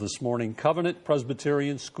Hills this morning. Covenant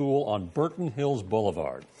Presbyterian School on Burton Hills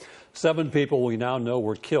Boulevard. 7 people we now know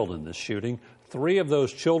were killed in this shooting. 3 of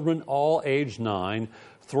those children, all age 9.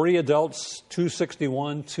 3 adults,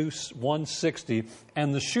 261, 160.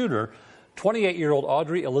 And the shooter, 28-year-old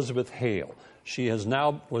Audrey Elizabeth Hale. She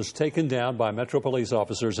was taken down by Metro Police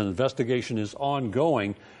officers. An investigation is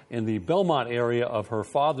ongoing in the Belmont area of her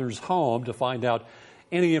father's home to find out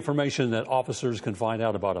any information that officers can find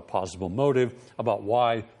out about a possible motive, about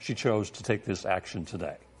why she chose to take this action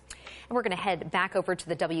today. And we're going to head back over to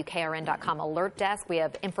the WKRN.com alert desk. We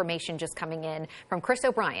have information just coming in from Chris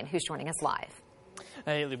O'Brien, who's joining us live.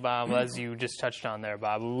 Hey, Bob, as you just touched on there,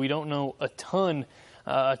 Bob, we don't know a ton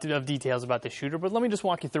of details about the shooter, but let me just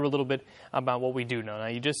walk you through a little bit about what we do know. Now,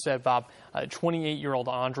 you just said, Bob, 28-year-old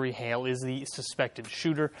Audrey Hale is the suspected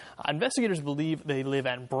shooter. Investigators believe they live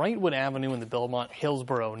at Brightwood Avenue in the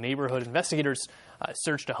Belmont-Hillsborough neighborhood. Investigators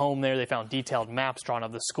searched a home there. They found detailed maps drawn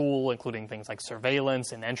of the school, including things like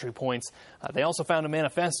surveillance and entry points. They also found a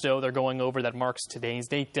manifesto they're going over that marks today's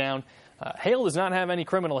date down. Hale does not have any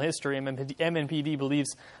criminal history. MNPD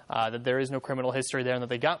believes that there is no criminal history there and that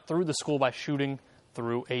they got through the school by shooting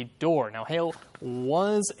through a door. Now, Hale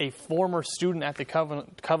was a former student at the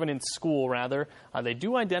Covenant School, rather. They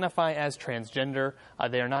do identify as transgender.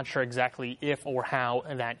 They are not sure exactly if or how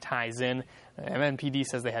that ties in. MNPD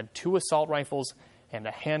says they had 2 assault rifles and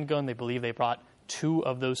a handgun. They believe they brought 2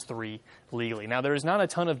 of those 3 legally. Now, there is not a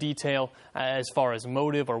ton of detail as far as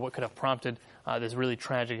motive or what could have prompted this really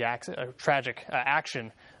tragic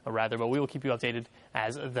action, but we will keep you updated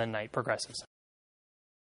as the night progresses.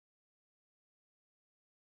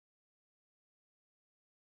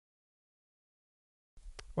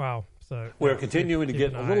 Wow. So we're continuing to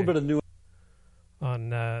get a little bit of new on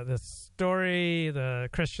this story, the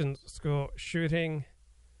Christian school shooting.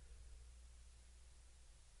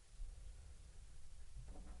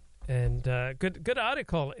 And good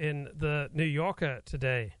article in the New Yorker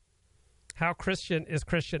today. How Christian is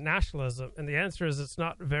Christian nationalism? And the answer is it's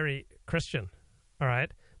not very Christian, all right?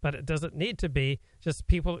 But it doesn't need to be. Just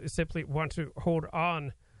people who simply want to hold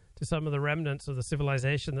on to some of the remnants of the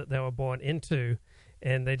civilization that they were born into,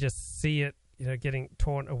 and they just see it, getting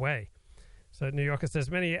torn away. So New Yorker says,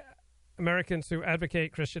 many Americans who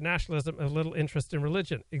advocate Christian nationalism have little interest in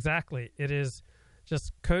religion. Exactly. It is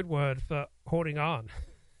just code word for holding on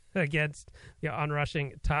against the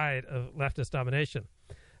onrushing tide of leftist domination.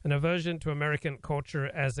 An aversion to American culture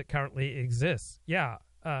as it currently exists. Yeah,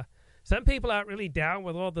 some people aren't really down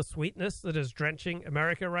with all the sweetness that is drenching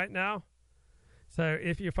America right now. So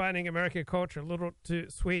if you're finding American culture a little too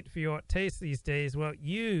sweet for your taste these days, well,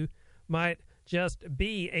 you might just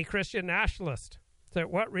be a Christian nationalist. So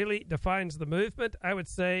what really defines the movement? I would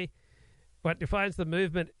say what defines the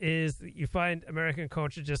movement is that you find American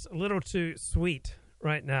culture just a little too sweet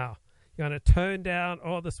right now. You want to tone down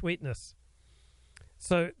all the sweetness.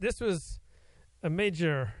 So this was a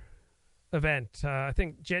major event. I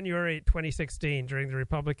think January 2016, during the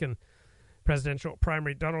Republican presidential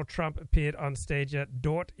primary, Donald Trump appeared on stage at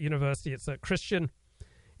Dordt University. It's a Christian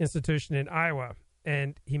institution in Iowa,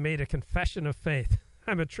 and he made a confession of faith.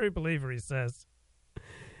 I'm a true believer, he says.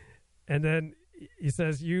 And then he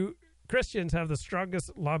says, you Christians have the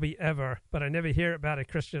strongest lobby ever, but I never hear about a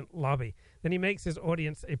Christian lobby. Then he makes his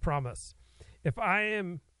audience a promise. If I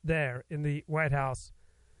am there in the White House,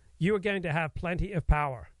 you are going to have plenty of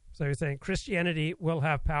power. So he's saying Christianity will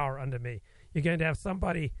have power under me. You're going to have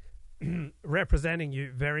somebody representing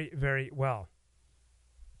you very, very well.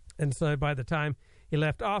 And so by the time he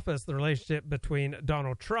left office, the relationship between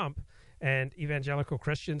Donald Trump and evangelical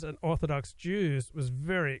Christians and Orthodox Jews was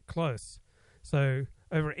very close. So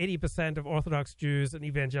over 80% of Orthodox Jews and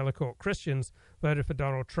evangelical Christians voted for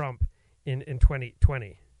Donald Trump in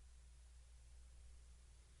 2020.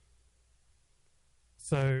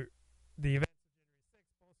 So the events of January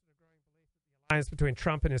 6th bolstered a growing belief that the alliance between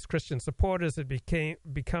Trump and his Christian supporters had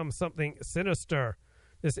become something sinister.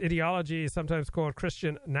 This ideology is sometimes called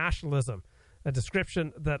Christian nationalism, a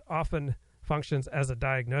description that often functions as a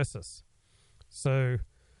diagnosis. So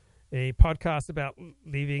a podcast about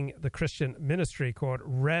leaving the Christian ministry called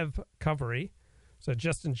Revcovery. So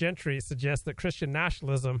Justin Gentry suggests that Christian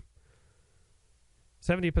nationalism,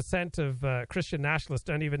 70% of Christian nationalists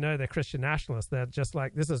don't even know they're Christian nationalists. They're just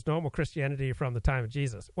like, this is normal Christianity from the time of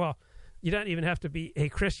Jesus. Well, you don't even have to be a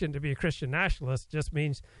Christian to be a Christian nationalist. It just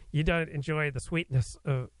means you don't enjoy the sweetness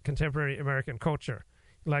of contemporary American culture.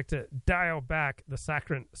 You like to dial back the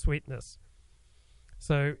saccharine sweetness.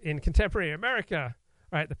 So in contemporary America,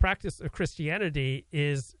 right, the practice of Christianity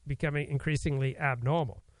is becoming increasingly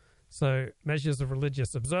abnormal. So measures of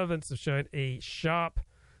religious observance have shown a sharp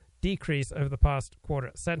decrease over the past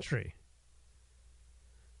quarter century.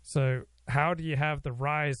 So how do you have the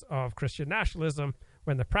rise of Christian nationalism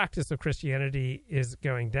when the practice of Christianity is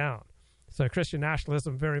going down? So Christian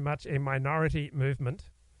nationalism, very much a minority movement.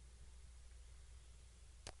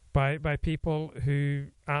 by people who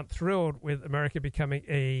aren't thrilled with America becoming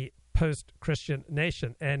a post-Christian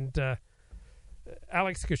nation. And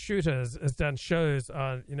Alex Kashuta has done shows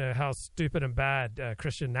on how stupid and bad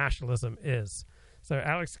Christian nationalism is. So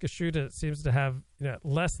Alex Kashuta seems to have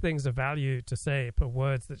less things of value to say per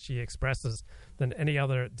words that she expresses than any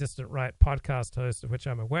other distant right podcast host of which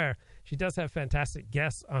I'm aware. She does have fantastic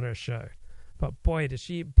guests on her show, but boy, does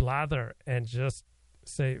she blather and just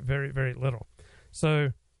say very, very little.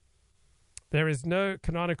 So there is no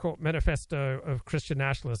canonical manifesto of Christian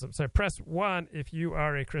nationalism. So press 1 if you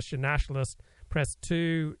are a Christian nationalist. Press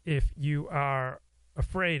 2 if you are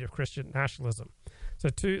afraid of Christian nationalism. So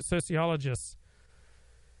 2 sociologists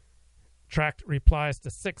tracked replies to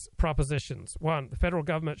 6 propositions. 1, the federal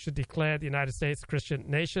government should declare the United States a Christian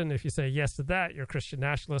nation. If you say yes to that, you're a Christian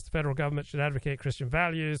nationalist. The federal government should advocate Christian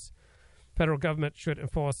values. Federal government should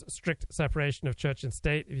enforce strict separation of church and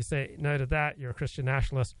state. If you say no to that, you're a Christian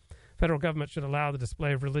nationalist. Federal government should allow the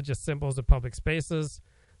display of religious symbols in public spaces.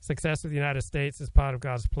 Success of the United States is part of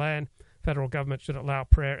God's plan. Federal government should allow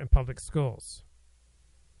prayer in public schools.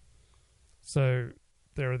 So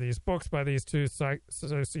there are these books by these 2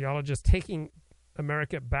 sociologists, Taking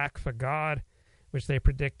America Back for God, which they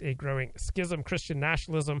predict a growing schism. Christian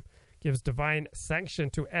nationalism gives divine sanction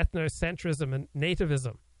to ethnocentrism and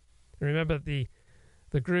nativism. And remember, the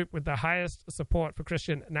group with the highest support for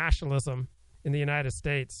Christian nationalism in the United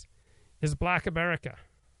States is Black America.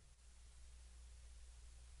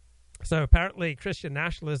 So apparently Christian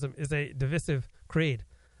nationalism is a divisive creed.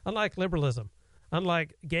 Unlike liberalism,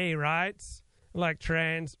 unlike gay rights, unlike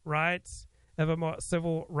trans rights, ever more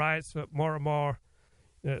civil rights for more and more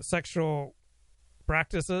sexual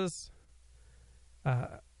practices,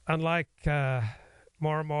 unlike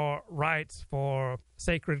more and more rights for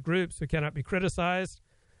sacred groups who cannot be criticized,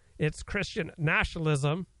 it's Christian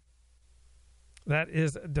nationalism that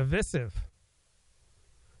is divisive.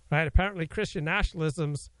 Right? Apparently Christian nationalists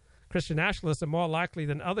are more likely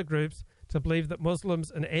than other groups to believe that Muslims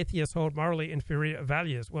and atheists hold morally inferior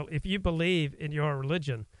values. Well, if you believe in your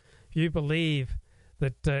religion, if you believe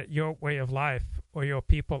that your way of life or your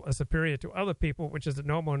people are superior to other people, which is a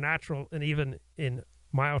normal, natural, and even in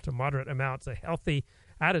mild to moderate amounts, a healthy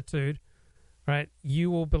attitude, right, you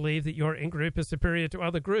will believe that your in-group is superior to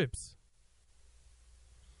other groups.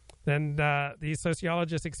 Then these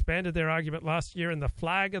sociologists expanded their argument last year in the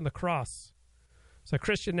flag and the cross. So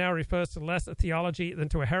Christian now refers to less a theology than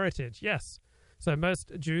to a heritage. Yes. So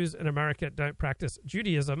most Jews in America don't practice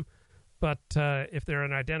Judaism, but if they're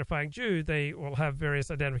an identifying Jew, they will have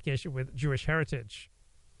various identification with Jewish heritage.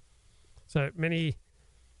 So many,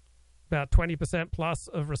 about 20% plus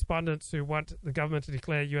of respondents who want the government to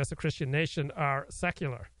declare U.S. a Christian nation are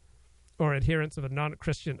secular or adherents of a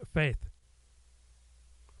non-Christian faith.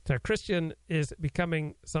 So Christian is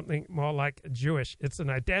becoming something more like Jewish. It's an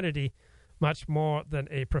identity much more than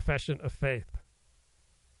a profession of faith.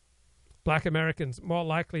 Black Americans more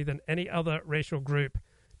likely than any other racial group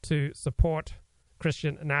to support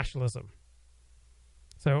Christian nationalism.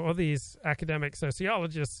 So all these academic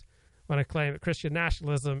sociologists want to claim that Christian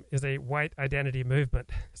nationalism is a white identity movement.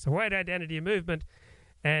 It's a white identity movement,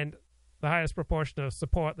 and the highest proportion of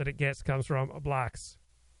support that it gets comes from blacks.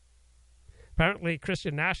 Apparently,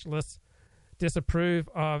 Christian nationalists disapprove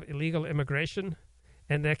of illegal immigration,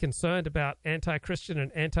 and they're concerned about anti-Christian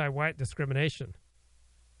and anti-white discrimination.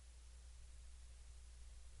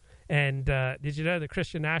 And did you know that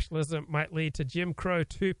Christian nationalism might lead to Jim Crow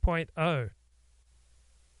 2.0,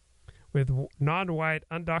 with non-white,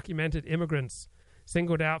 undocumented immigrants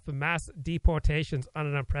singled out for mass deportations on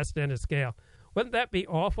an unprecedented scale? Wouldn't that be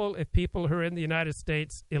awful if people who are in the United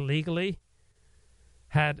States illegally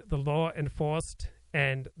had the law enforced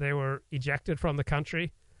and they were ejected from the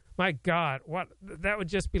country? My God, that would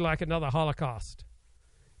just be like another Holocaust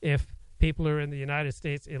if people who are in the United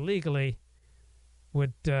States illegally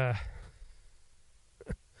would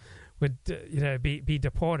be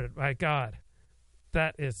deported. My God,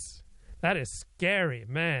 that is scary,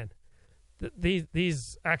 man.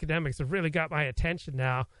 These academics have really got my attention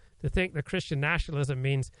now to think that Christian nationalism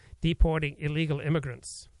means deporting illegal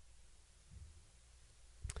immigrants.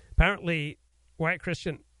 Apparently, white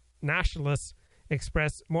Christian nationalists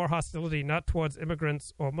express more hostility not towards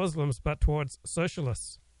immigrants or Muslims, but towards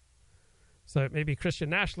socialists. So maybe Christian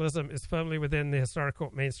nationalism is firmly within the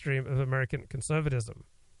historical mainstream of American conservatism.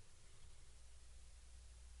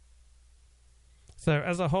 So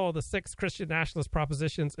as a whole, the 6 Christian nationalist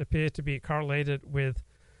propositions appear to be correlated with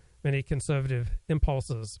many conservative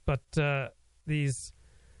impulses. But these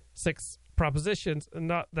 6 propositions are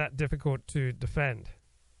not that difficult to defend.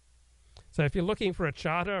 So if you're looking for a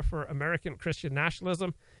charter for American Christian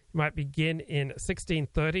nationalism, might begin in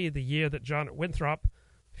 1630, the year that John Winthrop,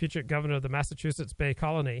 future governor of the Massachusetts Bay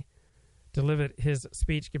Colony, delivered his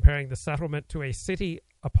speech comparing the settlement to a city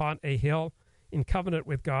upon a hill in covenant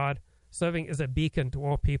with God, serving as a beacon to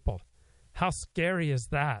all people. How scary is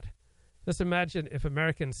that? Just imagine if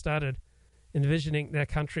Americans started envisioning their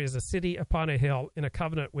country as a city upon a hill in a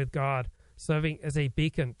covenant with God, serving as a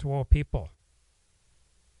beacon to all people.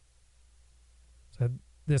 So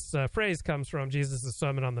this phrase comes from Jesus'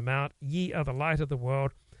 Sermon on the Mount. Ye are the light of the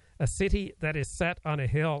world. A city that is set on a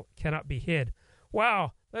hill cannot be hid.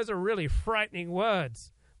 Wow, those are really frightening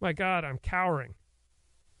words. My God, I'm cowering.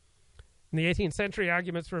 In the 18th century,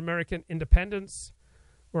 arguments for American independence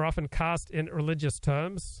were often cast in religious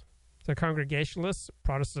terms. So Congregationalists,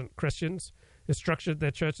 Protestant Christians, who structured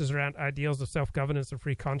their churches around ideals of self-governance and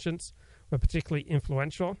free conscience, were particularly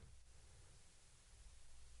influential.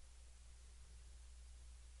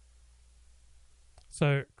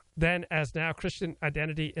 So then, as now, Christian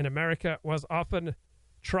identity in America was often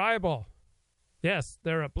tribal. Yes,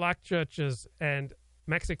 there are black churches and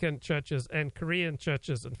Mexican churches and Korean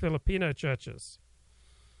churches and Filipino churches.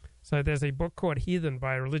 So there's a book called Heathen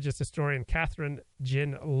by religious historian Catherine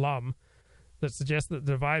Jin Lum that suggests that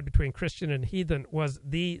the divide between Christian and heathen was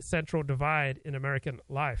the central divide in American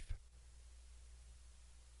life.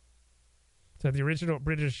 So the original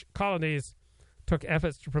British colonies took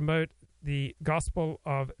efforts to promote the gospel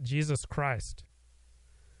of Jesus Christ.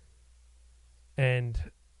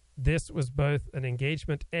 And this was both an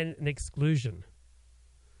engagement and an exclusion.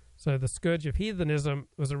 So the scourge of heathenism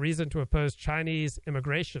was a reason to oppose Chinese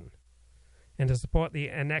immigration and to support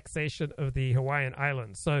the annexation of the Hawaiian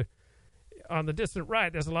Islands. So on the distant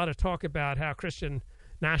right, there's a lot of talk about how Christian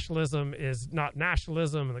nationalism is not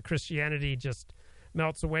nationalism and that Christianity just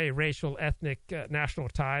melts away racial, ethnic, national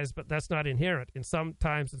ties, but that's not inherent. In some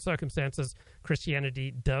times and circumstances,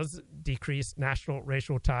 Christianity does decrease national,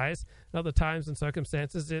 racial ties. In other times and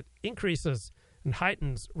circumstances, it increases and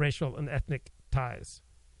heightens racial and ethnic ties.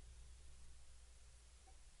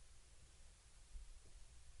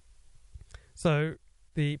 So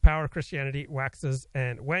the power of Christianity waxes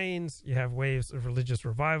and wanes. You have waves of religious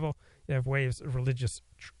revival. You have waves of religious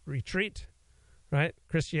retreat, right?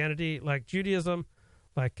 Christianity, like Judaism,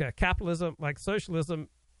 like capitalism, like socialism,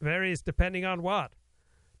 varies depending on what?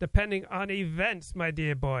 Depending on events, my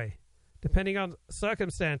dear boy. Depending on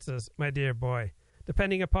circumstances, my dear boy.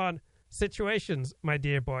 Depending upon situations, my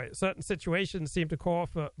dear boy. Certain situations seem to call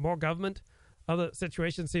for more government. Other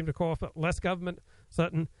situations seem to call for less government.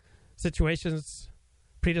 Certain situations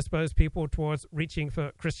predispose people towards reaching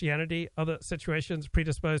for Christianity. Other situations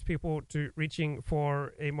predispose people to reaching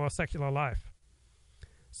for a more secular life.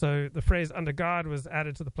 So the phrase "under God" was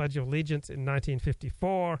added to the Pledge of Allegiance in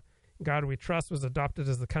 1954. "In God We Trust" was adopted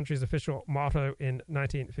as the country's official motto in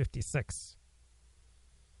 1956.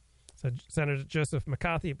 So Senator Joseph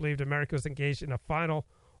McCarthy believed America was engaged in a final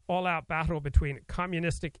all-out battle between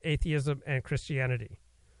communistic atheism and Christianity.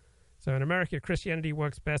 So in America, Christianity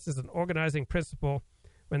works best as an organizing principle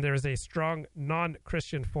when there is a strong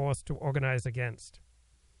non-Christian force to organize against.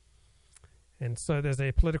 And so there's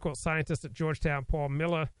a political scientist at Georgetown, Paul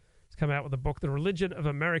Miller, who's come out with a book, The Religion of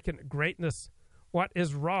American Greatness, What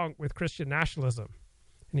is Wrong with Christian Nationalism?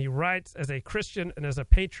 And he writes, as a Christian and as a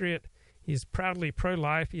patriot, he's proudly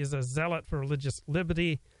pro-life. He is a zealot for religious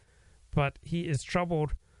liberty, but he is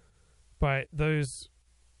troubled by those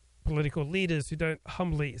political leaders who don't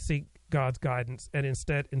humbly seek God's guidance and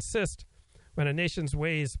instead insist when a nation's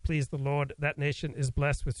ways please the Lord, that nation is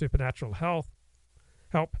blessed with supernatural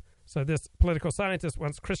help. So this political scientist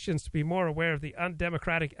wants Christians to be more aware of the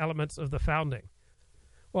undemocratic elements of the founding.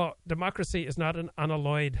 Well, democracy is not an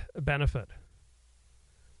unalloyed benefit.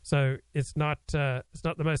 So it's not the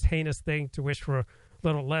most heinous thing to wish for a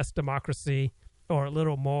little less democracy or a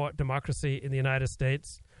little more democracy in the United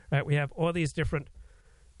States. Right? We have all these different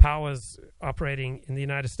powers operating in the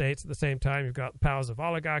United States at the same time. You've got the powers of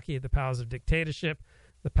oligarchy, the powers of dictatorship,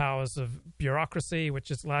 the powers of bureaucracy, which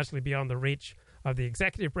is largely beyond the reach of the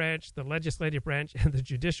executive branch, the legislative branch, and the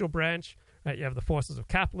judicial branch. Right? You have the forces of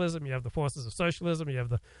capitalism, you have the forces of socialism, you have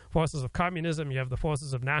the forces of communism, you have the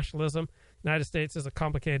forces of nationalism. The United States is a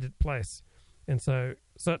complicated place. And so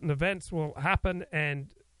certain events will happen,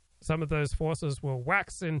 and some of those forces will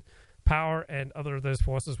wax in power, and other of those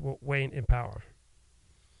forces will wane in power.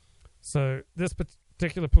 So this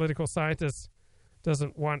particular political scientist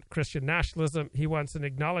doesn't want Christian nationalism. He wants an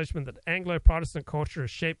acknowledgement that Anglo-Protestant culture has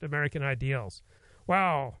shaped American ideals.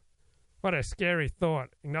 Wow, what a scary thought,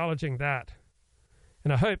 acknowledging that.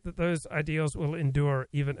 And I hope that those ideals will endure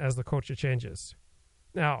even as the culture changes.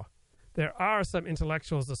 Now, there are some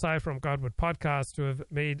intellectuals, aside from Godward Podcast, who have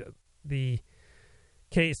made the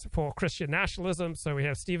case for Christian nationalism. So we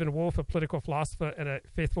have Stephen Wolfe, a political philosopher and a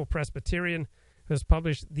faithful Presbyterian, who has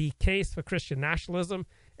published The Case for Christian Nationalism,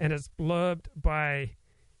 and it's blurbed by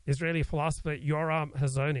Israeli philosopher Yoram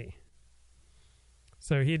Hazony.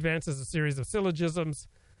 So he advances a series of syllogisms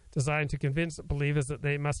designed to convince believers that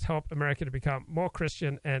they must help America to become more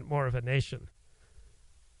Christian and more of a nation.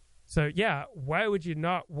 So yeah, why would you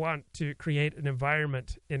not want to create an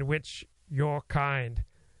environment in which your kind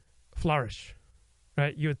flourish?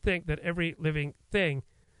 Right? You would think that every living thing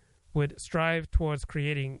would strive towards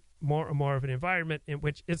creating more and more of an environment in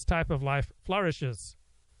which its type of life flourishes.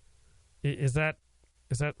 Is that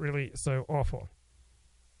really so awful?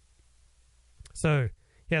 So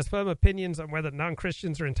he has firm opinions on whether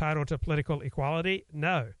non-Christians are entitled to political equality.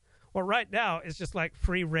 No. Well, right now it's just like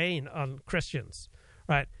free reign on Christians.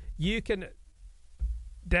 Right? You can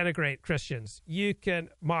denigrate Christians. You can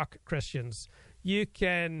mock Christians. You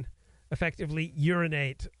can effectively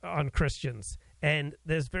urinate on Christians, and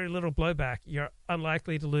there's very little blowback. You're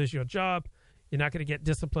unlikely to lose your job. You're not going to get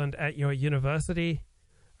disciplined at your university,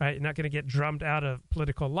 right? You're not going to get drummed out of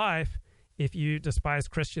political life if you despise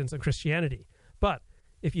Christians and Christianity. But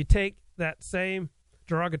if you take that same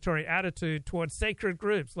derogatory attitude towards sacred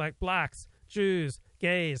groups like blacks, Jews,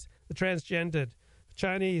 gays, the transgendered,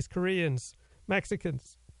 Chinese, Koreans,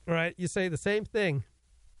 Mexicans, right? You say the same thing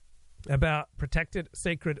about protected,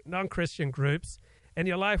 sacred, non-Christian groups, and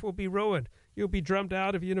your life will be ruined. You'll be drummed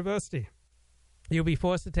out of university. You'll be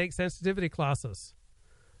forced to take sensitivity classes,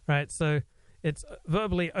 right? So it's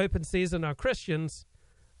verbally open season on Christians,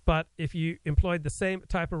 but if you employed the same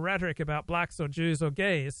type of rhetoric about blacks or Jews or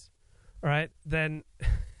gays, right, then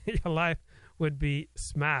your life would be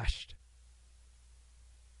smashed.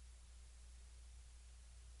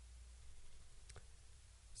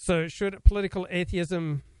 So should political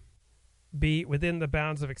atheism be within the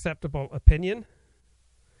bounds of acceptable opinion?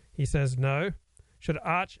 He says no. Should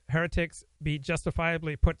arch heretics be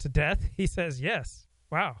justifiably put to death? He says yes.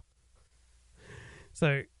 Wow.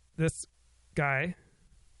 So this guy,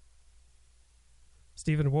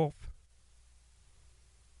 Stephen Wolfe,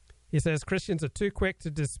 he says Christians are too quick to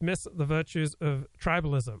dismiss the virtues of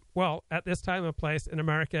tribalism. Well, at this time and place in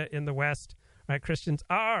America, in the West, right, Christians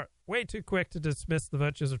are way too quick to dismiss the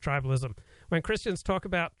virtues of tribalism. When Christians talk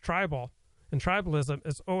about tribal and tribalism,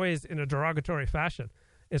 it's always in a derogatory fashion.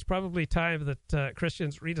 It's probably time that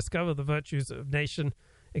Christians rediscover the virtues of nation,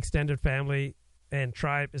 extended family, and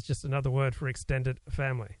tribe is just another word for extended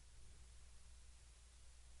family.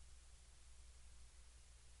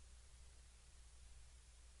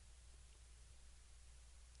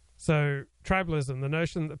 So tribalism, the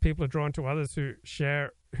notion that people are drawn to others who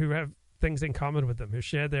have things in common with them, who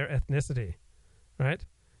share their ethnicity, right?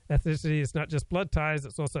 Ethnicity is not just blood ties,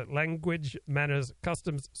 it's also language, manners,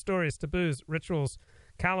 customs, stories, taboos, rituals,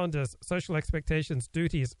 calendars, social expectations,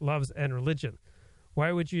 duties, loves, and religion.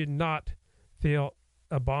 Why would you not feel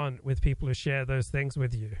a bond with people who share those things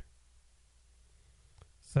with you?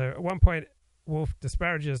 So at one point, Wolfe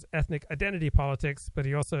disparages ethnic identity politics, but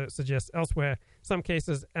he also suggests elsewhere, some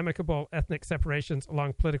cases, amicable ethnic separations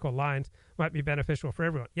along political lines might be beneficial for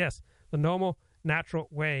everyone. Yes, the normal, natural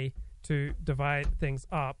way to divide things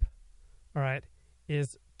up, all right,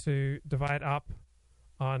 is to divide up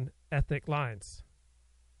on ethnic lines.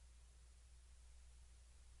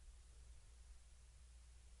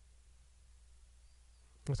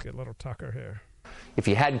 Let's get a little Tucker here. If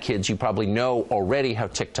you had kids, you probably know already how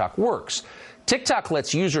TikTok works. TikTok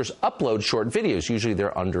lets users upload short videos. Usually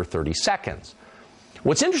they're under 30 seconds.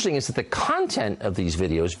 What's interesting is that the content of these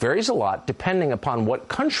videos varies a lot depending upon what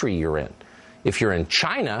country you're in. If you're in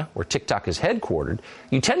China, where TikTok is headquartered,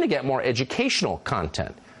 you tend to get more educational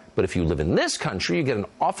content. But if you live in this country, you get an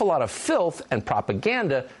awful lot of filth and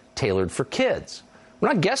propaganda tailored for kids.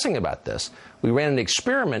 We're not guessing about this. We ran an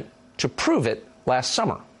experiment to prove it last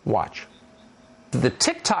summer. Watch. The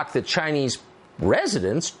TikTok that Chinese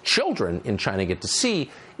residents, children in China, get to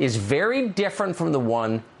see is very different from the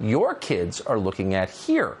one your kids are looking at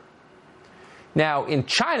here. Now, in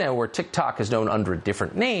China, where TikTok is known under a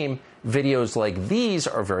different name, videos like these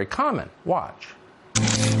are very common. Watch.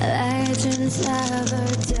 Legends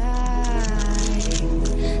never die.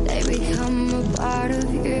 They become a part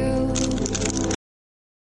of you.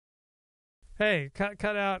 Hey,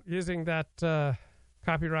 cut out using that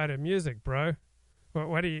copyrighted music, bro.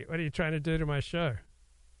 What are you trying to do to my show?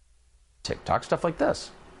 TikTok, stuff like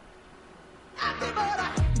this.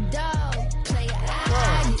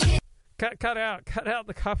 Cut out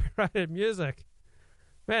the copyrighted music.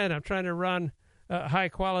 Man, I'm trying to run high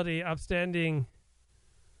quality, upstanding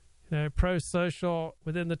pro-social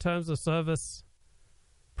within the terms of service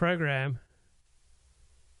program,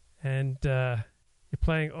 and you're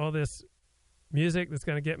playing all this music that's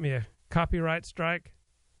going to get me a copyright strike.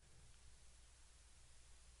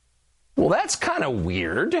 Well, that's kind of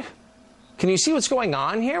weird. Can you see what's going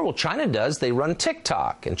on here? Well, China does. They run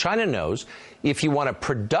TikTok, and China knows if you want a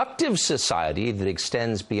productive society that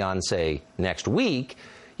extends beyond, say, next week,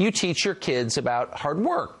 you teach your kids about hard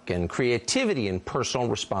work and creativity and personal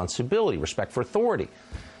responsibility, respect for authority.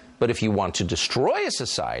 But if you want to destroy a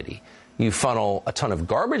society, you funnel a ton of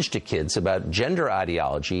garbage to kids about gender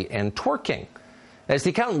ideology and twerking. As the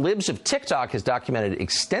account Libs of TikTok has documented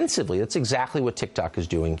extensively, that's exactly what TikTok is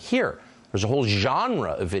doing here. There's a whole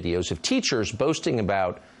genre of videos of teachers boasting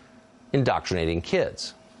about indoctrinating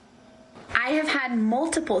kids. I have had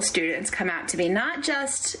multiple students come out to me, not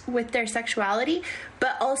just with their sexuality,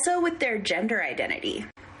 but also with their gender identity.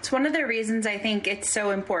 It's one of the reasons I think it's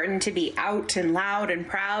so important to be out and loud and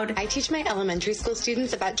proud. I teach my elementary school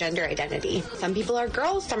students about gender identity. Some people are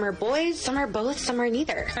girls, some are boys, some are both, some are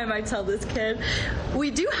neither. I might tell this kid, we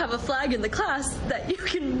do have a flag in the class that you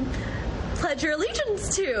can pledge your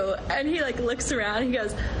allegiance to. And he looks around and he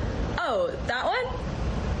goes, oh, that one?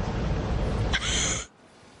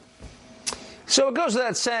 So it goes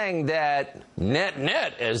without saying that net,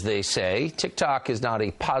 as they say, TikTok is not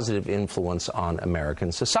a positive influence on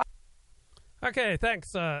American society. Okay,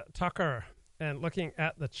 thanks, Tucker. And looking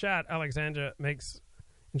at the chat, Alexander makes an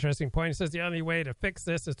interesting point. He says the only way to fix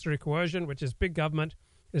this is through coercion, which is big government,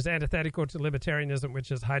 is antithetical to libertarianism, which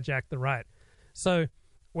has hijacked the right. So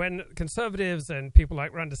when conservatives and people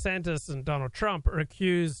like Ron DeSantis and Donald Trump are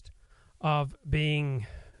accused of being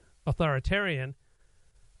authoritarian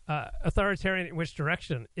in which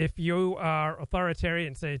direction? If you are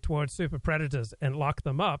authoritarian, say, towards super predators and lock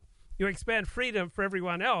them up, you expand freedom for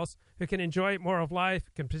everyone else who can enjoy more of life,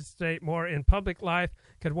 can participate more in public life,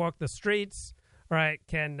 can walk the streets, right?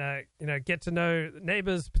 Can get to know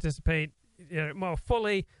neighbors, participate more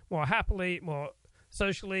fully, more happily, more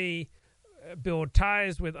socially, build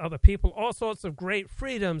ties with other people. All sorts of great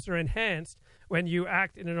freedoms are enhanced when you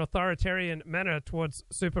act in an authoritarian manner towards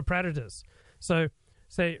super predators. So,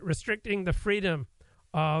 say, restricting the freedom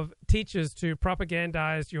of teachers to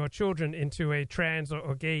propagandize your children into a trans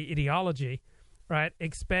or gay ideology, right,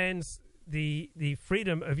 expands the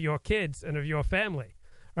freedom of your kids and of your family,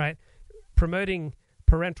 right? Promoting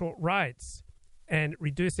parental rights and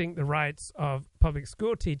reducing the rights of public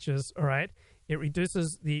school teachers, all right? It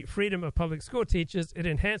reduces the freedom of public school teachers. It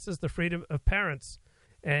enhances the freedom of parents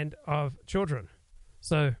and of children.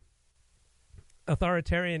 So,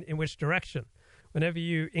 authoritarian in which direction? Whenever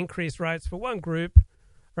you increase rights for one group,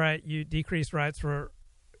 right, you decrease rights for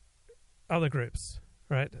other groups,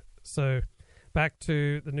 right? So back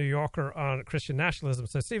to the New Yorker on Christian nationalism.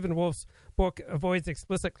 So Stephen Wolf's book avoids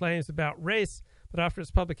explicit claims about race, but after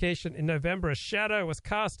its publication in November, a shadow was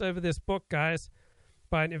cast over this book, guys,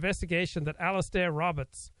 by an investigation that Alastair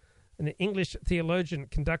Roberts, an English theologian,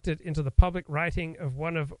 conducted into the public writing of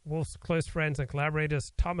one of Wolf's close friends and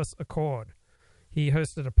collaborators, Thomas Accord. He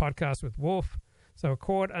hosted a podcast with Wolf. So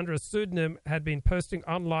Accord, under a pseudonym, had been posting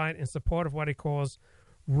online in support of what he calls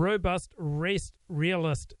robust race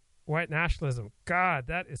realist white nationalism. God,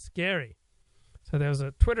 that is scary. So there was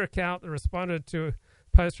a Twitter account that responded to a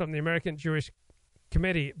post from the American Jewish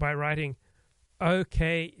Committee by writing,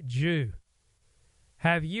 "Okay, Jew.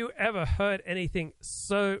 Have you ever heard anything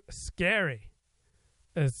so scary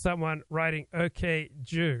as someone writing, "Okay,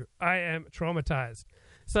 Jew"? I am traumatized."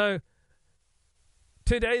 So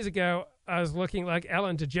 2 days ago, I was looking like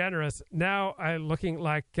Ellen DeGeneres. Now I'm looking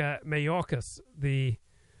like Mayorkas, the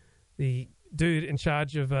dude in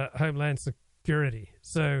charge of Homeland Security.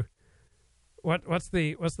 So what's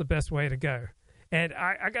the best way to go? And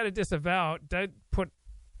I got to disavow, don't put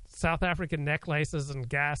South African necklaces and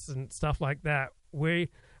gas and stuff like that. We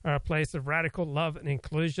are a place of radical love and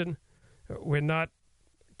inclusion. We're not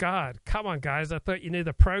God. Come on, guys. I thought you knew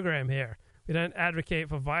the program here. We don't advocate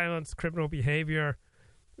for violence, criminal behavior.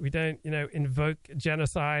 We don't, invoke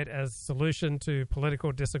genocide as solution to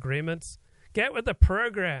political disagreements. Get with the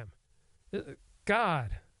program.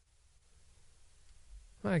 God.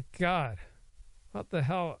 My God. What the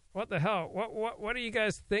hell? What are you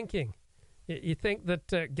guys thinking? You think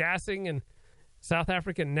that gassing and South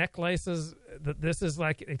African necklaces, that this is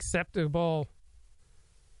like acceptable?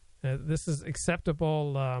 This is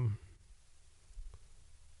acceptable.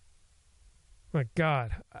 My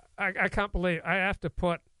God. I can't believe I have to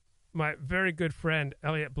put my very good friend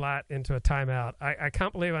Elliot Blatt into a timeout. I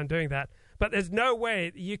can't believe I'm doing that. But there's no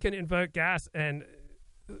way you can invoke gas and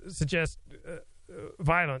suggest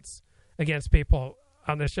violence against people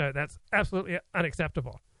on this show. That's absolutely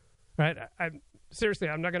unacceptable, right? I'm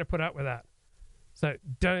not going to put up with that. So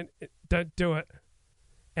don't do it.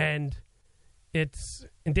 And it's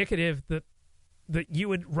indicative that you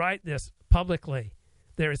would write this publicly.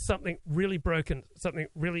 There is something really broken, something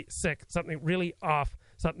really sick, something really off,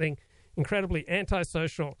 something incredibly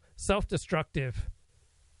antisocial, self-destructive.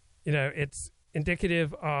 It's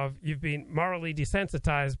indicative of you've been morally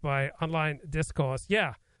desensitized by online discourse.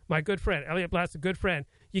 Yeah, my good friend, Elliot Blatt's a good friend.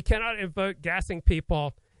 You cannot invoke gassing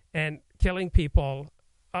people and killing people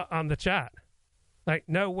on the chat. Like,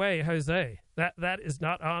 no way, Jose. That is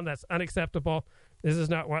not on. That's unacceptable. This is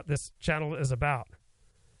not what this channel is about.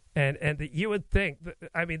 And that you would think,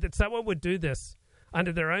 that someone would do this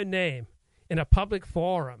under their own name in a public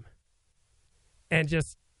forum and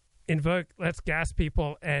just invoke, let's gas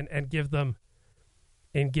people and give them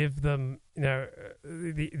the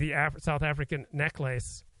South African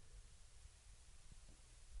necklace.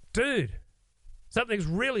 Dude, something's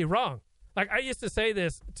really wrong. Like, I used to say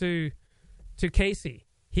this to Casey.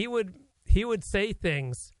 He would say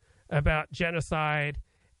things about genocide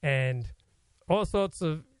and all sorts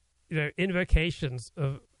of invocations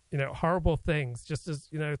of horrible things, just as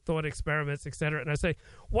thought experiments, etc. And I say,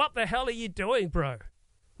 what the hell are you doing, bro?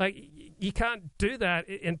 Like, you can't do that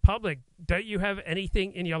in public. Don't you have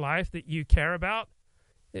anything in your life that you care about?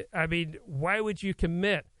 I mean, why would you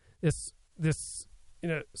commit this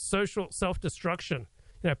social self-destruction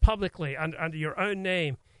publicly under your own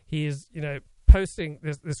name? He is posting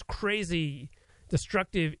this crazy,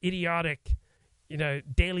 destructive, idiotic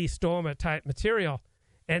Daily Stormer type material.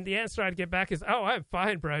 And the answer I'd get back is, oh, I'm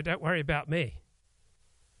fine, bro. Don't worry about me.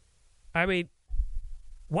 I mean,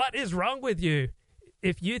 what is wrong with you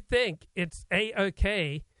if you think it's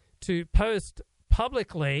A-OK to post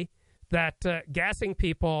publicly that gassing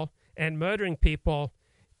people and murdering people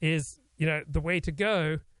is, the way to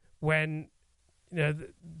go when,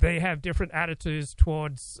 they have different attitudes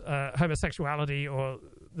towards homosexuality or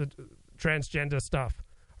the transgender stuff,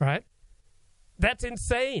 right? That's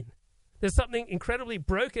insane. There's something incredibly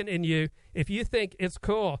broken in you if you think it's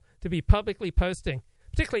cool to be publicly posting,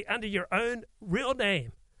 particularly under your own real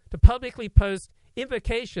name, to publicly post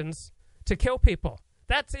invocations to kill people.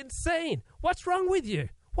 That's insane. What's wrong with you?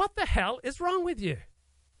 What the hell is wrong with you?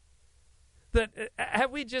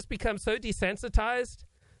 Have we just become so desensitized?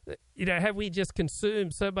 Have we just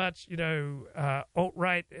consumed so much,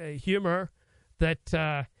 alt-right humor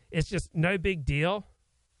that it's just no big deal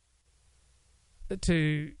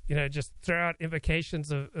to, just throw out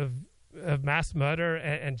invocations of mass murder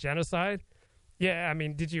and genocide? Yeah, I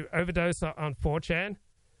mean, did you overdose on 4chan?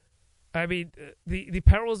 I mean, the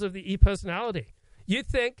perils of the e-personality. You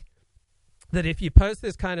think that if you post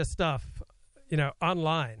this kind of stuff,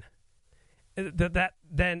 online, that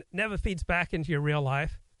then never feeds back into your real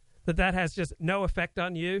life, that has just no effect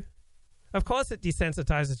on you? Of course it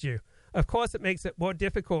desensitizes you. Of course it makes it more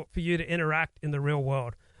difficult for you to interact in the real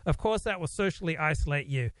world. Of course that will socially isolate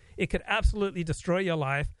you. It could absolutely destroy your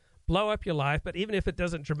life, blow up your life, but even if it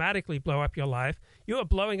doesn't dramatically blow up your life, you are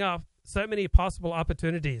blowing up so many possible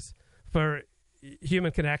opportunities for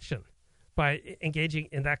human connection by engaging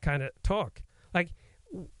in that kind of talk. Like,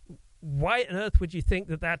 why on earth would you think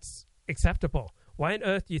that that's acceptable? Why on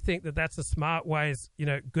earth do you think that that's a smart, wise,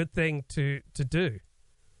 good thing to do?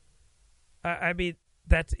 I mean,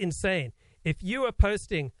 that's insane. If you are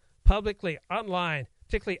posting publicly online,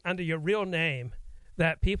 particularly under your real name,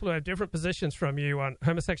 that people who have different positions from you on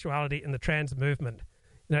homosexuality and the trans movement,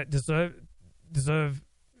 deserve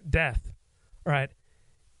death, right?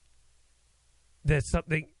 There's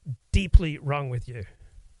something deeply wrong with you.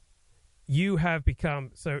 You have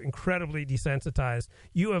become so incredibly desensitized.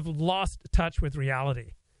 You have lost touch with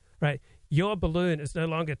reality, right? Your balloon is no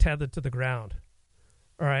longer tethered to the ground,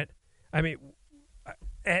 all right? I mean,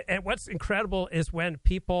 and what's incredible is when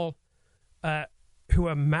people who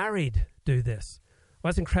are married do this.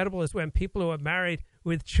 What's incredible is when people who are married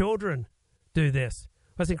with children do this.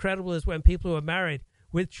 What's incredible is when people who are married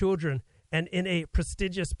with children and in a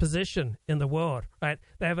prestigious position in the world, right?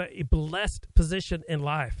 They have a blessed position in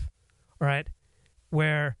life, right?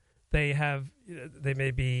 Where they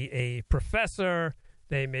may be a professor,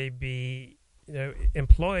 they may be,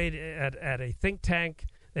 employed at a think tank,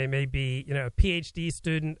 they may be, a PhD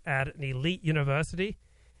student at an elite university,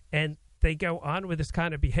 and they go on with this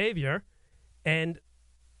kind of behavior, and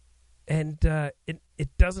it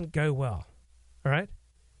doesn't go well, all right?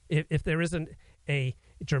 If there isn't a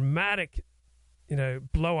dramatic,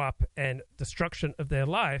 blow up and destruction of their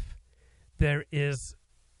life, there is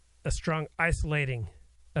a strong isolating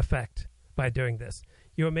effect by doing this.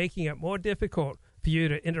 You are making it more difficult for you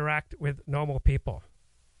to interact with normal people.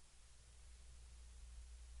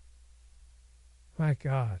 My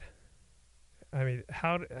God. I mean,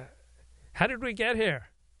 how did we get here?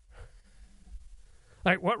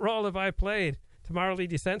 Like, what role have I played to morally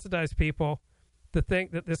desensitize people to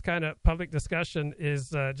think that this kind of public discussion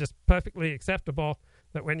is just perfectly acceptable,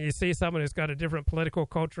 that when you see someone who's got a different political,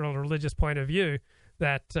 cultural, or religious point of view,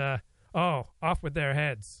 that, off with their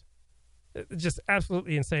heads. Just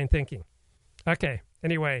absolutely insane thinking. Okay,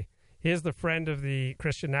 anyway, here's the friend of the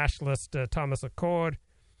Christian nationalist, Thomas Accord.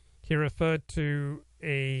 He referred to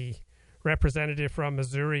a representative from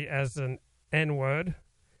Missouri as an N-word.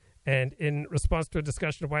 And in response to a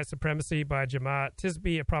discussion of white supremacy by Jamar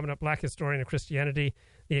Tisby, a prominent black historian of Christianity,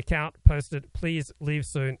 the account posted, "Please leave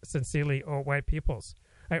soon, sincerely, all white peoples."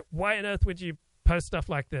 Right, why on earth would you post stuff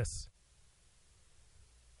like this?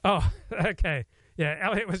 Oh, okay. Yeah,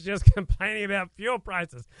 Elliot was just complaining about fuel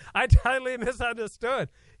prices. I totally misunderstood.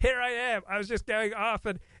 Here I am. I was just going off,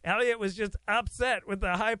 and Elliot was just upset with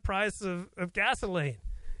the high price of gasoline.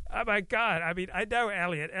 Oh, my God. I mean, I know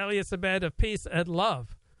Elliot. Elliot's a man of peace and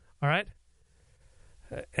love. All right?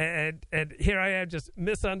 And here I am just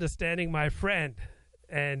misunderstanding my friend.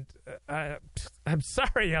 And I'm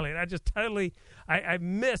sorry, Elliot. I just totally I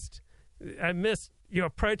missed your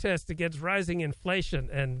protest against rising inflation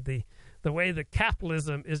and the way that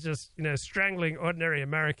capitalism is just, strangling ordinary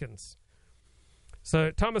Americans.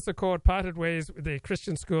 So Thomas Accord parted ways with a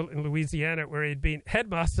Christian school in Louisiana where he'd been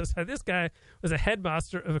headmaster. So this guy was a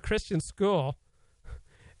headmaster of a Christian school,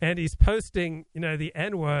 and he's posting, the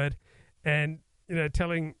N-word and,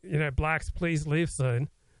 telling, blacks, please leave soon.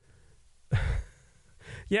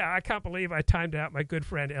 Yeah, I can't believe I timed out my good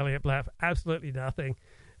friend Elliot Blatt. Absolutely nothing.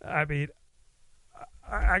 I mean,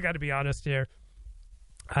 I got to be honest here.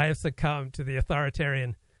 I have succumbed to the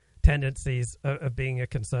authoritarian tendencies of being a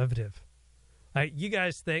conservative. You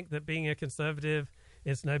guys think that being a conservative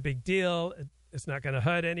is no big deal. It's not going to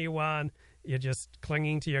hurt anyone. You're just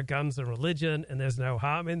clinging to your guns and religion, and there's no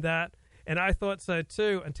harm in that. And I thought so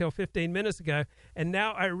too until 15 minutes ago. And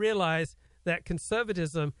now I realize that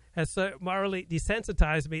conservatism has so morally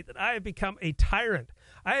desensitized me that I have become a tyrant.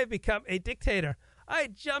 I have become a dictator. I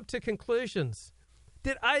jump to conclusions.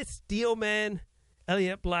 Did I steel man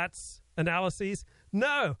Elliot Blatt's analyses?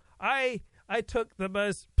 No, I took the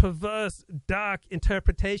most perverse, dark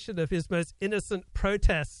interpretation of his most innocent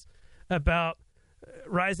protests about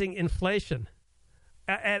rising inflation.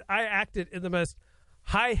 And I acted in the most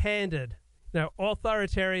high-handed,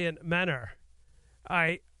 authoritarian manner.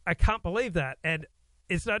 I can't believe that. And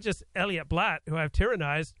it's not just Elliot Blatt who I've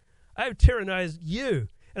tyrannized. I've tyrannized you,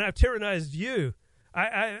 and I've tyrannized you.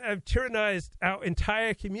 I've tyrannized our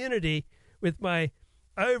entire community with my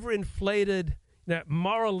overinflated,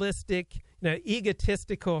 moralistic,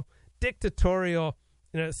 egotistical, dictatorial,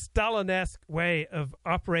 Stalin-esque way of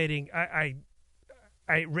operating. I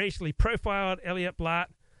racially profiled Elliot Blatt.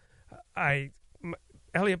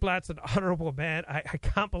 Elliot Blatt's an honorable man. I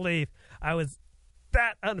can't believe I was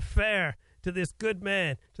that unfair to this good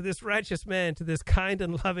man, to this righteous man, to this kind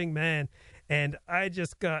and loving man. And I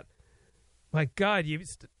just got, my God,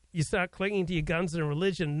 you start clinging to your guns and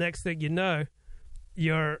religion. Next thing you know,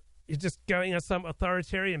 you're just going on some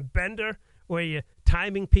authoritarian bender where you're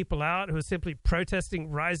timing people out who are simply protesting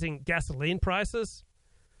rising gasoline prices.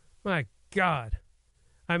 My God.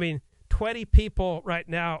 I mean, 20 people right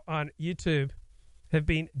now on YouTube have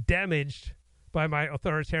been damaged by my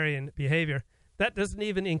authoritarian behavior. That doesn't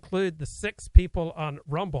even include the 6 people on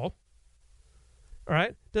Rumble. All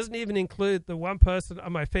right? Doesn't even include the 1 person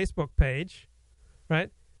on my Facebook page. Right?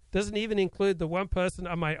 Doesn't even include the 1 person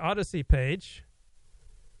on my Odyssey page.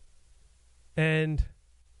 And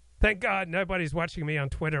thank God nobody's watching me on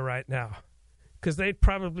Twitter right now, because they'd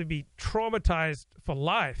probably be traumatized for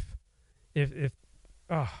life if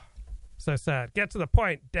so sad. Get to the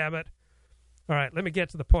point, damn it. All right, let me get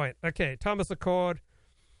to the point. Okay, Thomas Accord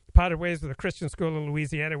parted ways with a Christian school in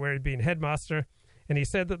Louisiana where he'd been headmaster, and he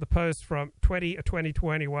said that the post from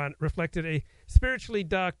 2021 reflected a spiritually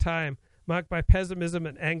dark time marked by pessimism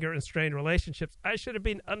and anger and strained relationships. I should have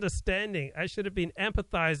been understanding. I should have been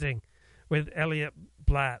empathizing with Elliot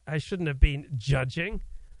Blatt. I shouldn't have been judging.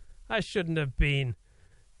 I shouldn't have been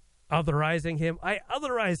otherizing him. I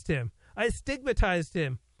otherized him. I stigmatized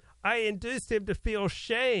him. I induced him to feel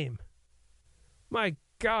shame. My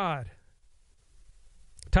God.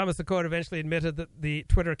 Thomas Accord eventually admitted that the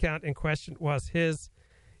Twitter account in question was his.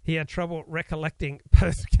 He had trouble recollecting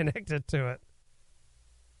posts connected to it.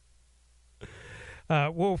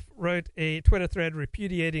 Wolf wrote a Twitter thread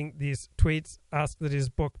repudiating these tweets, asked that his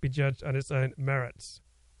book be judged on its own merits.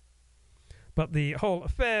 But the whole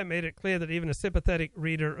affair made it clear that even a sympathetic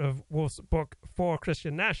reader of Wolf's book, For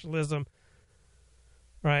Christian Nationalism,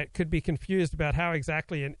 right, could be confused about how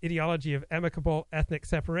exactly an ideology of amicable ethnic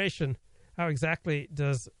separation, how exactly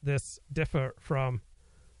does this differ from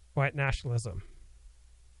white nationalism?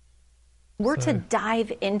 We're to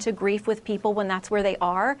dive into grief with people when that's where they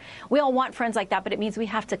are. We all want friends like that, but it means we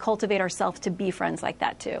have to cultivate ourselves to be friends like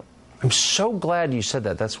that too. I'm so glad you said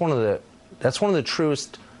that. That's one of the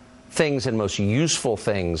truest things and most useful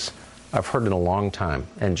things I've heard in a long time.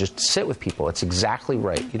 And just sit with people. It's exactly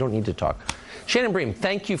right. You don't need to talk. Shannon Bream,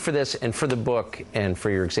 thank you for this and for the book and for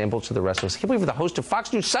your example to the rest of us. I can't believe you're the host of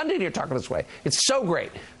Fox News Sunday and you're talking this way. It's so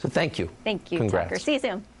great. So thank you. Thank you, Congrats. Tucker. See you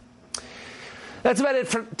soon. That's about it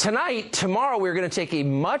for tonight. Tomorrow, we're going to take a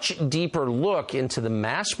much deeper look into the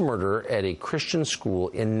mass murder at a Christian school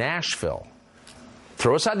in Nashville.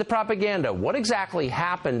 Throw aside the propaganda. What exactly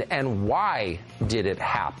happened and why did it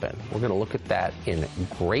happen? We're going to look at that in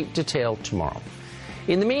great detail tomorrow.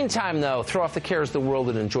 In the meantime, though, throw off the cares of the world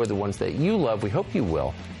and enjoy the ones that you love. We hope you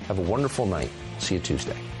will. Have a wonderful night. See you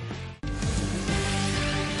Tuesday.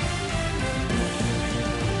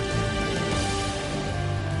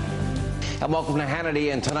 And welcome to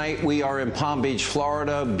Hannity. And tonight we are in Palm Beach,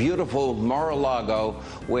 Florida, beautiful Mar-a-Lago,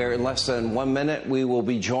 where in less than 1 minute we will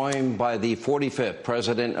be joined by the 45th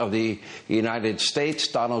President of the United States,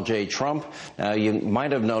 Donald J. Trump. You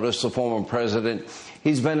might have noticed the former president.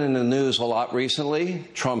 He's been in the news a lot recently.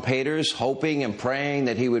 Trump haters hoping and praying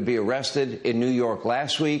that he would be arrested in New York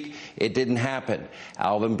last week. It didn't happen.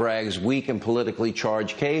 Alvin Bragg's weak and politically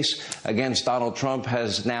charged case against Donald Trump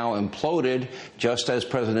has now imploded, just as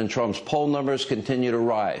President Trump's poll numbers continue to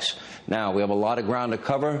rise. Now, we have a lot of ground to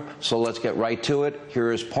cover, so let's get right to it.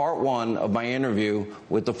 Here is part one of my interview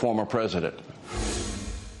with the former president.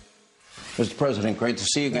 Mr. President, great to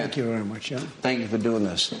see you again. Thank you very much, John. Thank you for doing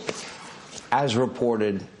this. As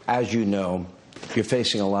reported, as you know, you're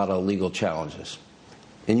facing a lot of legal challenges.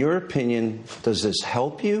 In your opinion, does this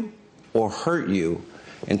help you or hurt you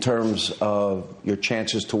in terms of your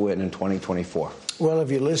chances to win in 2024? Well,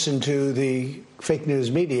 if you listen to the fake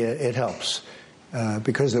news media, it helps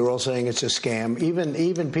because they're all saying it's a scam.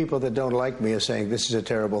 Even people that don't like me are saying this is a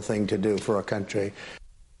terrible thing to do for our country.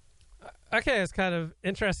 Okay, it's kind of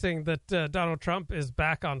interesting that Donald Trump is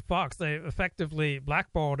back on Fox. They effectively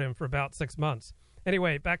blackballed him for about 6 months.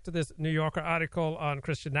 Anyway, back to this New Yorker article on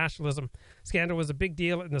Christian nationalism. Scandal was a big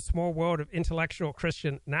deal in the small world of intellectual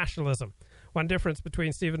Christian nationalism. One difference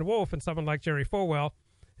between Stephen Wolfe and someone like Jerry Falwell,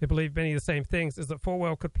 who believed many of the same things, is that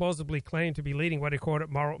Falwell could plausibly claim to be leading what he called a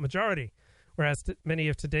moral majority, whereas many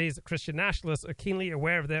of today's Christian nationalists are keenly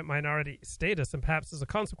aware of their minority status, and perhaps as a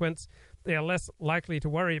consequence, they are less likely to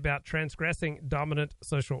worry about transgressing dominant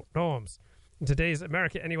social norms. In today's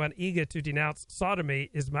America, anyone eager to denounce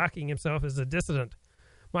sodomy is marking himself as a dissident.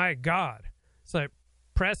 My God. So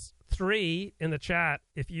press 3 in the chat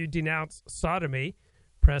if you denounce sodomy.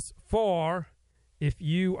 Press 4 if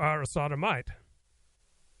you are a sodomite.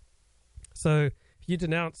 So if you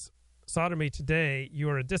denounce sodomy today, you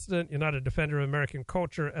are a dissident. You're not a defender of American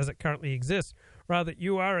culture as it currently exists. Rather,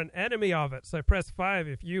 you are an enemy of it. So press 5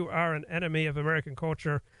 if you are an enemy of American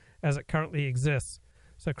culture as it currently exists.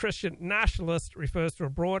 So Christian nationalist refers to a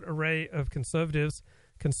broad array of conservatives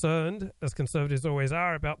concerned, as conservatives always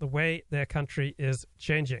are, about the way their country is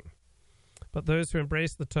changing. But those who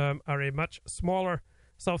embrace the term are a much smaller,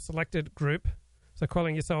 self-selected group. So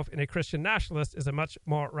calling yourself a Christian nationalist is a much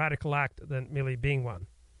more radical act than merely being one.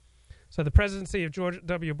 So the presidency of George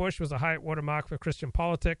W. Bush was a high watermark for Christian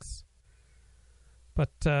politics,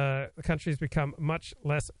 but the country's become much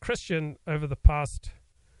less Christian over the past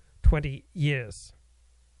 20 years.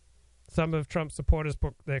 Some of Trump's supporters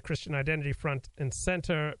put their Christian identity front and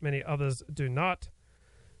center. Many others do not.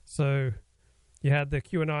 So you had the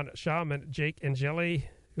QAnon shaman Jake Angeli,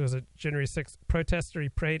 who was a January 6th protester. He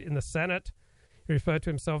prayed in the Senate. He referred to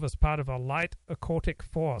himself as part of a light occultic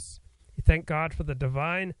force. He thanked God for the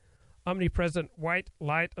divine, omnipresent white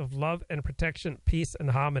light of love and protection, peace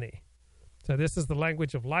and harmony. So this is the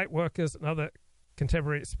language of light workers and other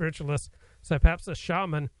contemporary spiritualists. So perhaps a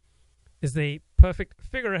shaman is the perfect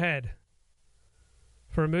figurehead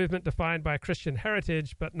for a movement defined by Christian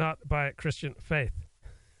heritage, but not by Christian faith.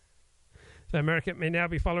 So America may now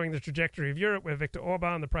be following the trajectory of Europe, where Viktor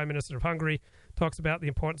Orban, the Prime Minister of Hungary, talks about the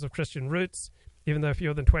importance of Christian roots, even though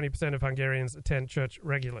fewer than 20% of Hungarians attend church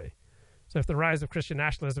regularly. So if the rise of Christian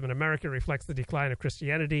nationalism in America reflects the decline of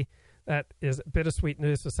Christianity, that is bittersweet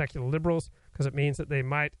news for secular liberals, because it means that they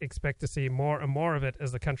might expect to see more and more of it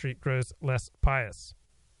as the country grows less pious.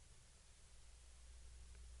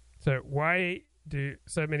 So why do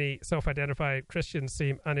so many self-identified Christians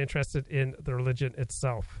seem uninterested in the religion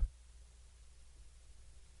itself?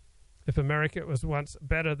 If America was once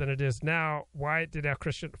better than it is now, why did our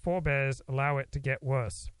Christian forebears allow it to get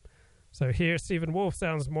worse? So here, Stephen Wolfe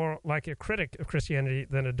sounds more like a critic of Christianity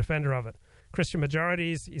than a defender of it. Christian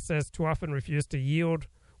majorities, he says, too often refuse to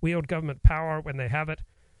wield government power when they have it.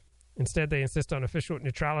 Instead, they insist on official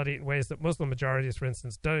neutrality in ways that Muslim majorities, for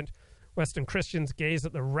instance, don't. Western Christians gaze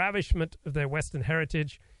at the ravishment of their Western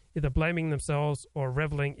heritage, either blaming themselves or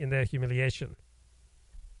reveling in their humiliation.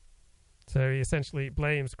 So he essentially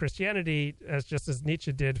blames Christianity, just as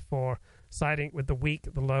Nietzsche did, for siding with the weak,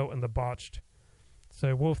 the low, and the botched.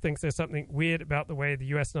 So Wolfe thinks there's something weird about the way the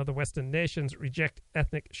U.S. and other Western nations reject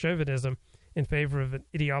ethnic chauvinism in favor of an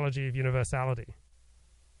ideology of universality.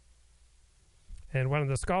 And one of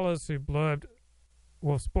the scholars who blurbed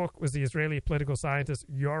Wolfe's book was the Israeli political scientist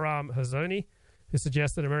Yoram Hazony, who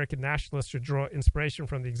suggests that American nationalists should draw inspiration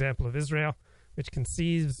from the example of Israel, which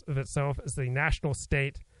conceives of itself as the national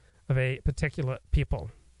state of a particular people.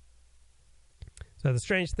 So the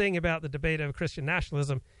strange thing about the debate over Christian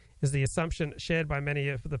nationalism is the assumption shared by many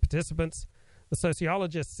of the participants. The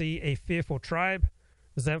sociologists see a fearful tribe,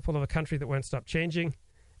 resentful of a country that won't stop changing.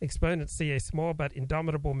 Exponents see a small but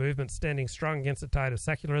indomitable movement standing strong against the tide of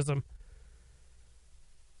secularism.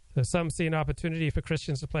 So some see an opportunity for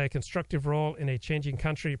Christians to play a constructive role in a changing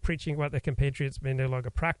country, preaching what their compatriots may no longer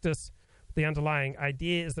practice. The underlying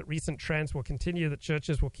idea is that recent trends will continue, that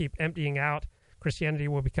churches will keep emptying out, Christianity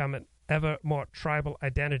will become an ever more tribal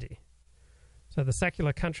identity. So the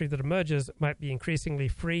secular country that emerges might be increasingly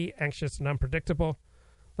free, anxious, and unpredictable.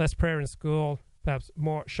 Less prayer in school, perhaps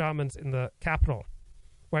more shamans in the capital.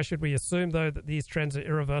 Why should we assume, though, that these trends are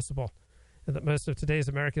irreversible and that most of today's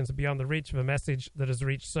Americans are beyond the reach of a message that has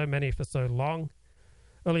reached so many for so long?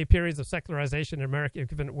 Early periods of secularization in America have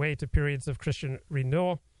given way to periods of Christian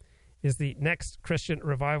renewal. Is the next Christian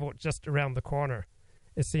revival just around the corner?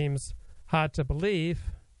 It seems hard to believe,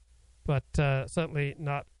 but certainly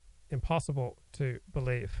not impossible to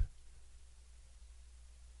believe.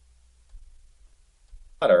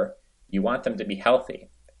 You want them to be healthy.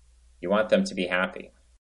 You want them to be happy.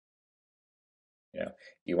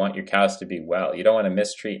 You want your cows to be well. You don't want to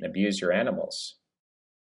mistreat and abuse your animals.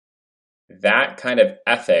 That kind of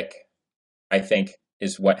ethic, I think,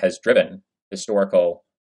 is what has driven historical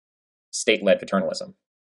state-led paternalism.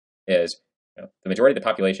 Is the majority of the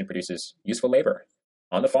population produces useful labor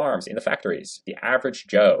on the farms, in the factories. The average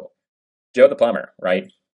Joe the plumber,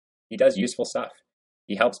 right? He does useful stuff.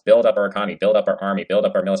 He helps build up our economy, build up our army, build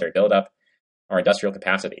up our military, build up our industrial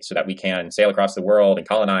capacity so that we can sail across the world and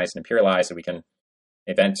colonize and imperialize, so we can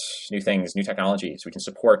invent new things, new technologies. We can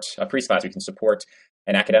support a priest class. We can support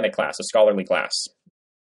an academic class, a scholarly class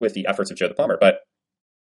with the efforts of Joe the plumber. But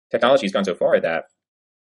technology has gone so far that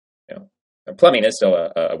plumbing is still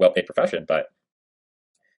a well-paid profession, but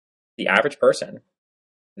the average person,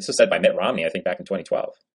 this was said by Mitt Romney, I think back in 2012,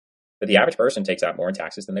 that the average person takes out more in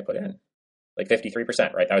taxes than they put in, like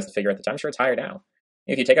 53%, right? That was the figure at the time. I'm sure it's higher now.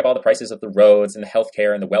 If you take up all the prices of the roads and the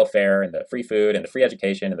healthcare and the welfare and the free food and the free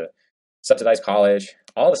education and the subsidized college,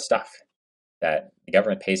 all the stuff that the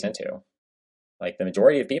government pays into, like the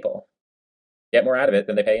majority of people get more out of it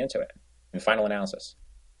than they pay into it in final analysis.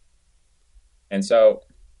 And so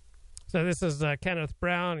this is Kenneth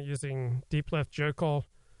Brown using Deep Left Jokel,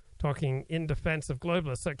 talking in defense of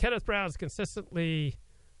globalists. So Kenneth Brown is consistently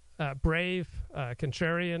brave,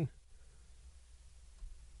 contrarian.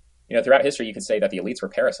 Throughout history, you can say that the elites were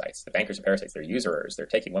parasites. The bankers are parasites. They're usurers. They're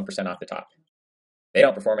taking 1% off the top. They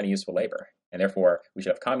don't perform any useful labor. And therefore, we should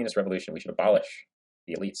have a communist revolution. We should abolish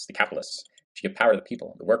the elites, the capitalists. We should give power to the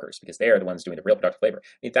people, the workers, because they are the ones doing the real productive labor.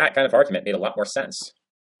 I mean, that kind of argument made a lot more sense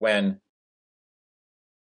when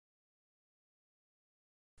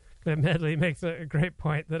Glenn Medley makes a great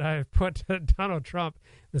point that I've put Donald Trump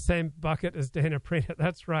in the same bucket as Dana Perino.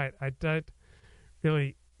 That's right. I don't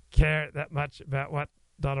really care that much about what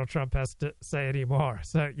Donald Trump has to say anymore.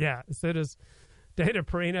 So, yeah, as soon as Dana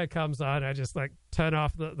Perino comes on, I just turn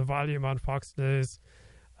off the volume on Fox News.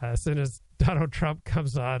 As soon as Donald Trump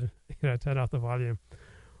comes on, turn off the volume.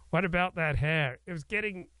 What about that hair? It was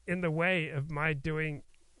getting in the way of my doing,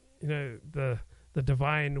 the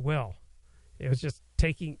divine will. It was just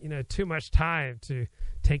taking, too much time to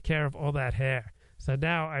take care of all that hair. So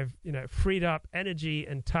now I've, freed up energy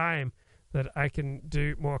and time that I can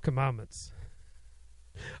do more commandments.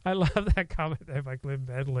 I love that comment there by Glenn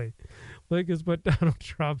Medley. Luke has put Donald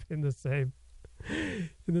Trump in the same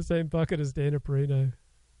bucket as Dana Perino.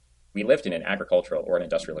 We lived in an agricultural or an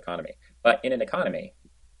industrial economy, but in an economy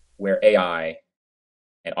where AI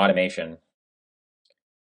and automation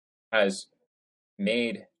has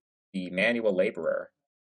made the manual laborer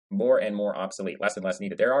more and more obsolete, less and less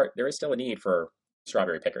needed. There is still a need for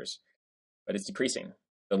strawberry pickers. but it's decreasing.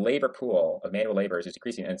 The labor pool of manual laborers is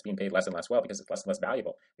decreasing, and it's being paid less and less well because it's less and less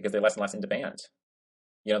valuable, because they're less and less in demand.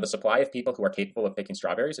 The supply of people who are capable of picking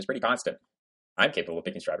strawberries is pretty constant. I'm capable of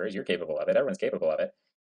picking strawberries. You're capable of it. Everyone's capable of it.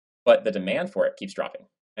 But the demand for it keeps dropping.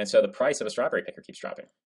 And so the price of a strawberry picker keeps dropping.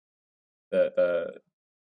 The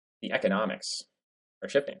economics are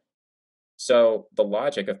shifting. So the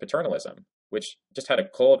logic of paternalism, which just had a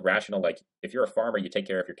cold, rational, like, if you're a farmer, you take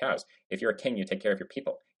care of your cows. If you're a king, you take care of your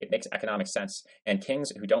people. It makes economic sense. And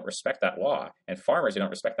kings who don't respect that law, and farmers who don't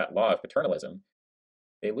respect that law of paternalism,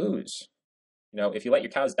 they lose. If you let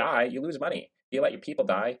your cows die, you lose money. If you let your people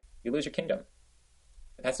die, you lose your kingdom.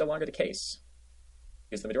 But that's no longer the case.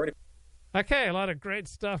 Because the majority... Okay, a lot of great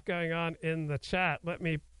stuff going on in the chat. Let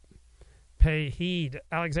me pay heed.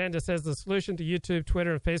 Alexander says the solution to YouTube,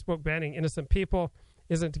 Twitter, and Facebook banning innocent people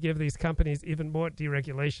isn't to give these companies even more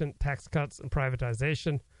deregulation, tax cuts, and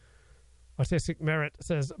privatization. Artistic Merit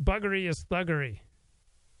says buggery is thuggery.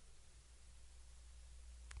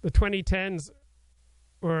 The 2010s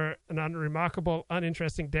were an unremarkable,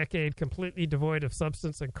 uninteresting decade, completely devoid of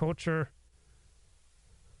substance and culture.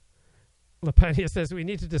 Lapania says we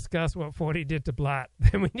need to discuss what 40 did to Blatt.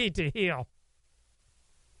 Then we need to heal.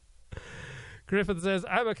 Griffith says,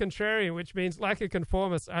 I'm a contrarian, which means, like a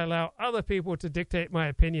conformist, I allow other people to dictate my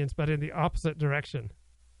opinions, but in the opposite direction.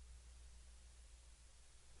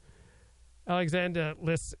 Alexander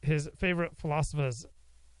lists his favorite philosophers,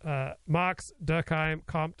 Marx, Durkheim,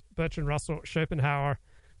 Comte, Bertrand Russell, Schopenhauer.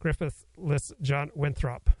 Griffith lists John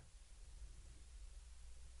Winthrop.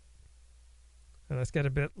 And let's get a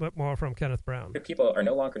bit more from Kenneth Brown. People are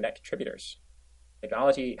no longer net contributors.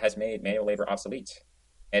 Technology has made manual labor obsolete.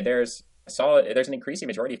 And there's an increasing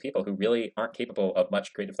majority of people who really aren't capable of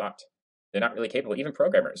much creative thought. They're not really capable. Even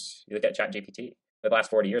programmers. You look at ChatGPT. For the last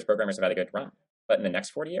 40 years, programmers have had a good run. But in the next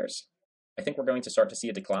 40 years, I think we're going to start to see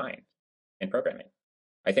a decline in programming.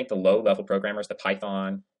 I think the low-level programmers, the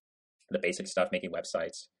Python, the basic stuff, making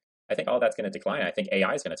websites, I think all that's going to decline. I think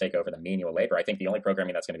AI is going to take over the manual labor. I think the only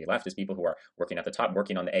programming that's going to be left is people who are working at the top,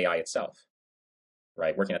 working on the AI itself,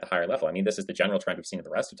 right? Working at the higher level. I mean, this is the general trend we've seen in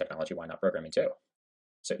the rest of technology. Why not programming too?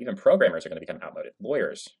 So even programmers are going to become outmoded.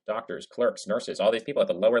 Lawyers, doctors, clerks, nurses, all these people at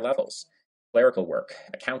the lower levels, clerical work,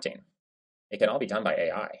 accounting, it can all be done by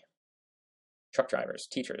AI. Truck drivers,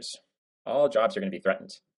 teachers, all jobs are going to be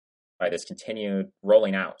threatened by this continued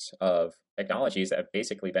rolling out of technologies that have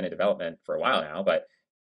basically been in development for a while now, but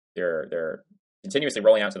they're continuously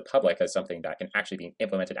rolling out to the public as something that can actually be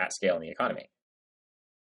implemented at scale in the economy.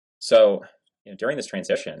 So during this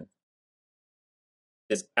transition,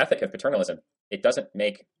 this ethic of paternalism, it doesn't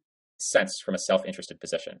make sense from a self-interested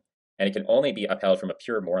position, and it can only be upheld from a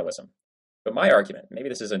pure moralism. But my argument, maybe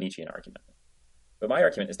this is a Nietzschean argument, but my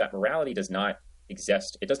argument is that morality does not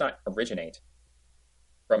exist. It does not originate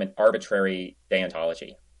from an arbitrary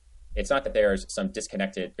deontology. It's not that there's some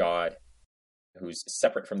disconnected God who's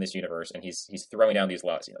separate from this universe and he's throwing down these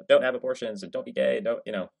laws. Don't have abortions and don't be gay.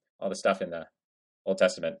 Don't all the stuff in the Old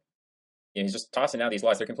Testament. He's just tossing out these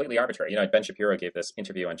laws. They're completely arbitrary. Ben Shapiro gave this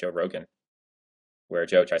interview on Joe Rogan, where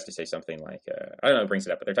Joe tries to say something like, I don't know who brings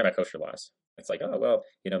it up, but they're talking about kosher laws. It's like, oh, well,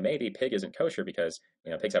 maybe pig isn't kosher because,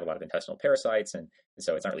 pigs have a lot of intestinal parasites. And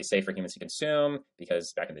so it's not really safe for humans to consume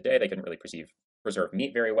because back in the day, they couldn't really preserve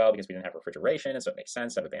meat very well because we didn't have refrigeration. And so it makes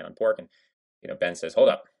sense to have a ban on pork. And, Ben says, hold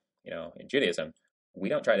up, in Judaism, we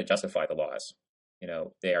don't try to justify the laws.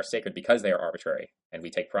 They are sacred because they are arbitrary. And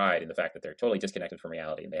we take pride in the fact that they're totally disconnected from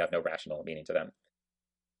reality and they have no rational meaning to them.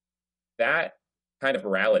 That kind of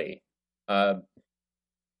morality,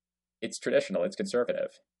 it's traditional, it's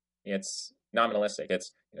conservative, it's nominalistic.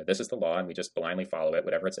 It's, this is the law and we just blindly follow it,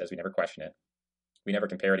 whatever it says. We never question it. We never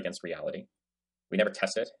compare it against reality. We never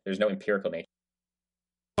test it. There's no empirical nature.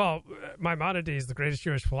 Well, Maimonides, the greatest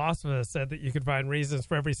Jewish philosopher, said that you could find reasons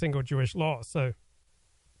for every single Jewish law. So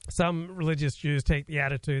some religious Jews take the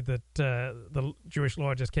attitude that the Jewish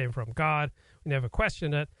law just came from God. We never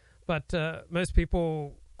question it. But most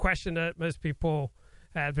people question it. Most people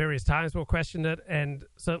at various times will question it. And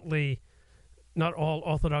certainly not all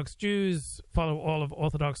Orthodox Jews follow all of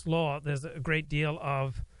Orthodox law. There's a great deal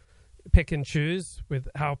of pick and choose with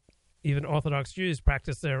how even Orthodox Jews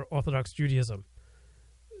practice their Orthodox Judaism.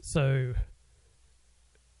 So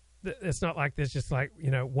it's not like there's just like,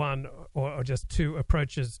 one or just two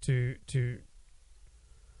approaches to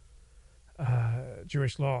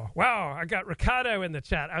Jewish law. Wow, I got Ricardo in the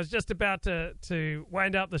chat. I was just about to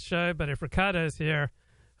wind up the show, but if Ricardo's here,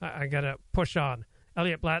 I got to push on.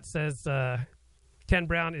 Elliot Blatt says Ken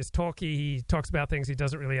Brown is talky. He talks about things he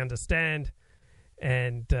doesn't really understand.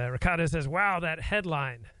 And Ricardo says, wow, that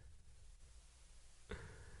headline.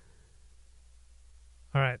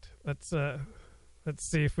 All right, let's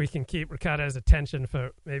see if we can keep Ricardo's attention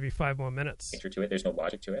for maybe 5 more minutes. Nature to it. There's no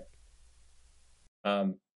logic to it.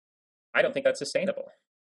 I don't think that's sustainable.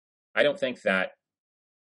 I don't think that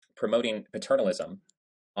promoting paternalism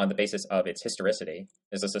on the basis of its historicity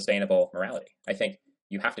is a sustainable morality. I think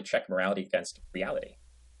you have to check morality against reality.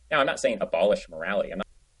 Now, I'm not saying abolish morality.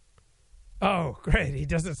 Oh, great. He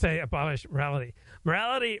doesn't say abolish morality.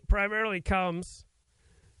 Morality primarily comes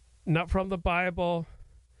not from the Bible,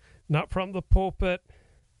 not from the pulpit,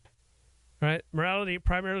 right? Morality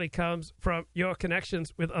primarily comes from your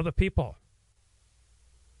connections with other people.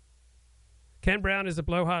 Ken Brown is a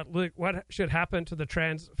blowhard. Luke, what should happen to the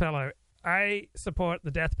trans fellow? I support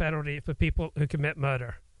the death penalty for people who commit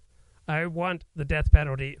murder. I want the death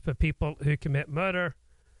penalty for people who commit murder.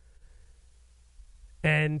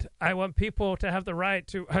 And I want people to have the right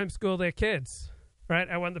to homeschool their kids, right?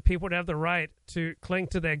 I want the people to have the right to cling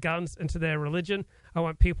to their guns and to their religion. I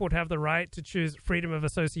want people to have the right to choose freedom of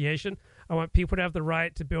association. I want people to have the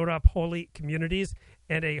right to build up holy communities.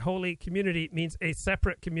 And a holy community means a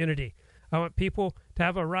separate community. I want people to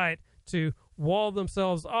have a right to wall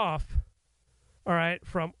themselves off, all right,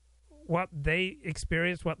 from what they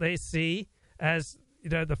experience, what they see as,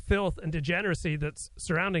 the filth and degeneracy that's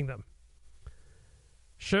surrounding them.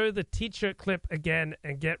 Show the teacher clip again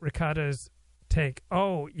and get Ricardo's take.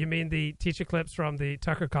 Oh, you mean the teacher clips from the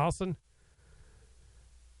Tucker Carlson?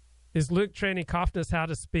 Is Luke training Coffness how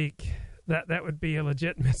to speak? That would be a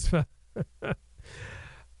legit mitzvah.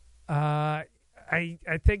 I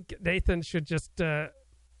think Nathan should just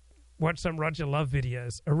watch some Roger Love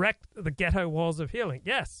videos. Erect the ghetto walls of healing.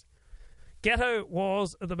 Yes. Ghetto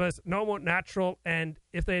walls are the most normal, natural, and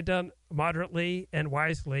if they're done moderately and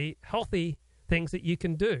wisely, healthy things that you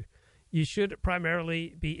can do. You should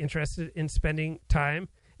primarily be interested in spending time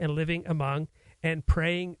and living among and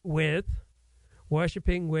praying with,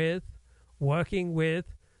 worshiping with, working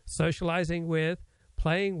with, socializing with,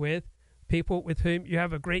 playing with people with whom you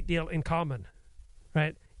have a great deal in common,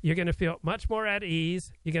 right? You're going to feel much more at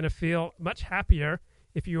ease. You're going to feel much happier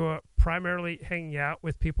if you are primarily hanging out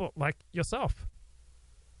with people like yourself.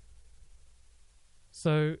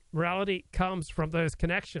 So morality comes from those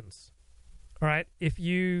connections. All right, if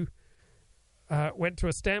you went to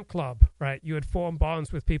a stamp club, right, you would form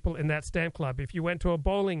bonds with people in that stamp club. If you went to a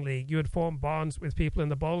bowling league, you would form bonds with people in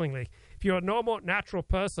the bowling league. If you're a normal, natural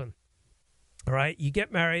person, all right, you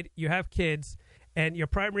get married, you have kids, and your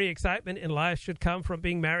primary excitement in life should come from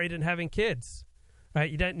being married and having kids,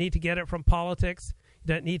 right? You don't need to get it from politics.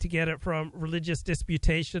 You don't need to get it from religious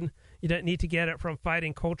disputation. You don't need to get it from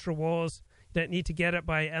fighting culture wars. You don't need to get it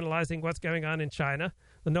by analyzing what's going on in China.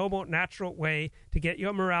 The normal, natural way to get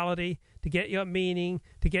your morality, to get your meaning,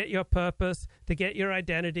 to get your purpose, to get your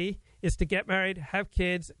identity is to get married, have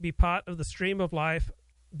kids, be part of the stream of life,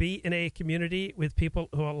 be in a community with people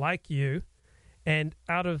who are like you, and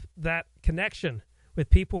out of that connection with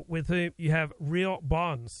people with whom you have real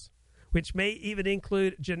bonds, which may even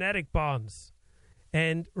include genetic bonds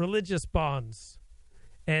and religious bonds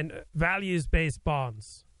and values-based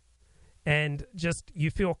bonds, and just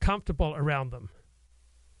you feel comfortable around them.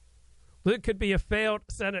 Luke could be a failed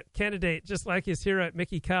Senate candidate, just like his hero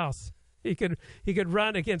Mickey Kaus. He could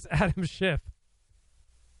run against Adam Schiff.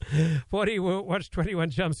 40 will watch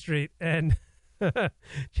 21 Jump Street and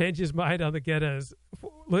change his mind on the ghettos.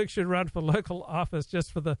 Luke should run for local office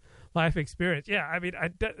just for the life experience. Yeah, I mean,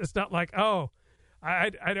 it's not like,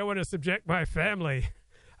 I don't want to subject my family.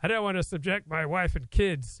 I don't want to subject my wife and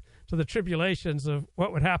kids to the tribulations of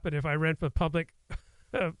what would happen if I ran for public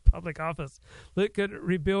office. Luke could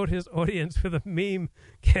rebuild his audience with a meme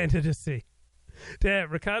candidacy. Damn,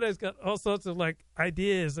 Ricardo's got all sorts of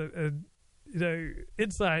ideas and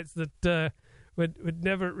insights that would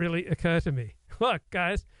never really occur to me. Look,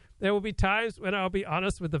 guys, there will be times when I'll be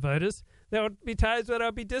honest with the voters. There will be times when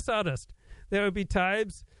I'll be dishonest. There will be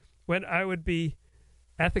times when I would be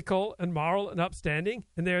ethical and moral and upstanding,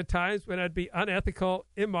 and there are times when I'd be unethical,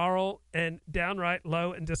 immoral, and downright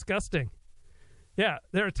low and disgusting. Yeah,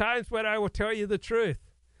 there are times when I will tell you the truth.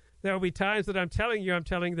 There will be times that I'm telling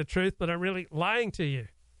the truth, but I'm really lying to you.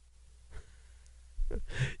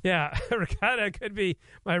 Yeah, Ricardo could be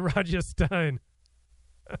my Roger Stone.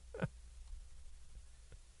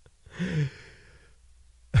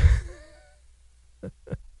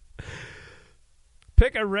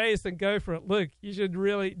 Pick a race and go for it. Luke, you should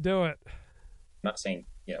really do it. I'm not saying,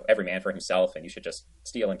 every man for himself and you should just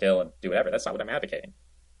steal and kill and do whatever. That's not what I'm advocating.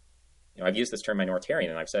 I've used this term minoritarian,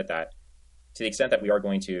 and I've said that to the extent that we are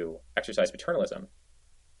going to exercise paternalism,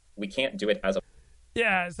 we can't do it as a...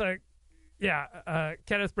 Yeah, it's like,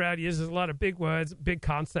 Kenneth Brown uses a lot of big words, big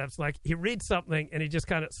concepts. Like he reads something and he just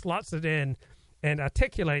kind of slots it in and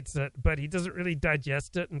articulates it, but he doesn't really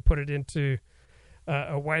digest it and put it into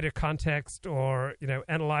a wider context, or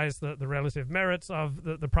analyze the relative merits of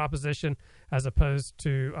the proposition as opposed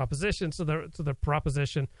to opposition to the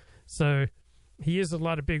proposition. So he uses a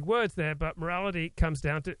lot of big words there, but morality comes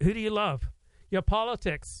down to who do you love? Your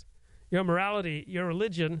politics, your morality, your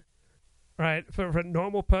religion, right? For a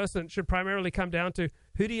normal person, should primarily come down to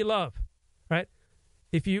who do you love, right?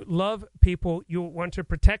 If you love people, you want to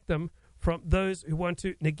protect them from those who want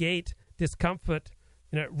to negate discomfort,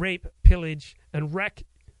 rape, pillage, and wreck,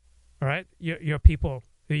 all right, your people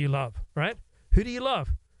who you love, right? Who do you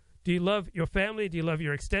love? Do you love your family? Do you love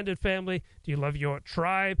your extended family? Do you love your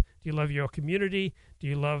tribe? Do you love your community? Do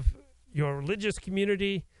you love your religious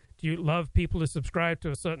community? Do you love people who subscribe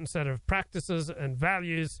to a certain set of practices and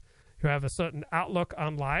values, who have a certain outlook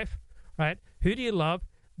on life, right? Who do you love?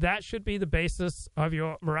 That should be the basis of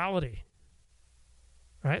your morality,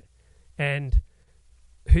 right? And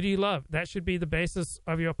who do you love? That should be the basis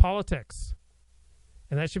of your politics.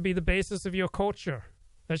 And that should be the basis of your culture.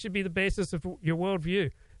 That should be the basis of your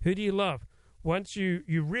worldview. Who do you love? Once you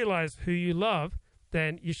realize who you love,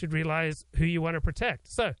 then you should realize who you want to protect.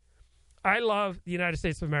 So, I love the United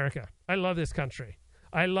States of America. I love this country.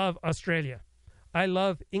 I love Australia. I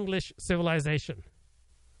love English civilization.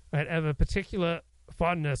 Right? I have a particular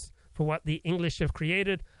fondness for what the English have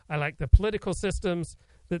created. I like the political systems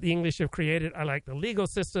that the English have created. I like the legal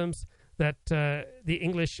systems that the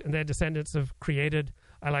English and their descendants have created.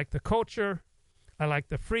 I like the culture. I like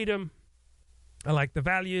the freedom. I like the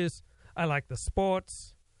values. I like the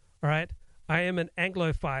sports. All right? I am an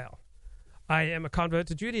Anglophile. I am a convert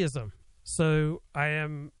to Judaism. So I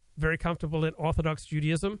am very comfortable in Orthodox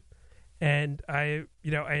Judaism. And I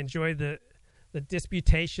enjoy the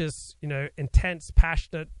disputatious, intense,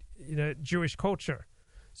 passionate, Jewish culture.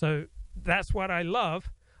 So that's what I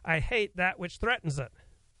love. I hate that which threatens it.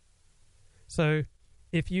 So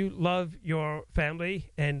if you love your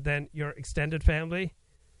family and then your extended family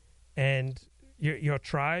and your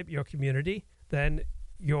tribe, your community, then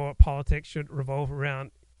your politics should revolve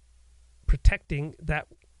around protecting that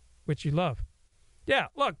which you love. Yeah,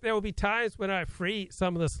 look, there will be times when I free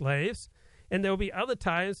some of the slaves, and there will be other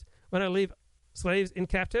times when I leave slaves in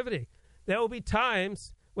captivity. There will be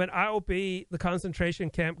times when I will be the concentration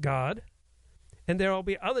camp guard, and there will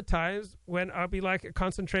be other times when I'll be like a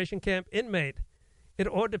concentration camp inmate. It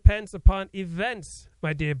all depends upon events,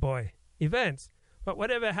 my dear boy, events. But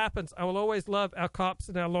whatever happens, I will always love our cops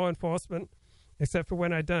and our law enforcement, except for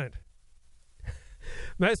when I don't.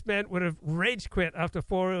 Most men would have rage quit after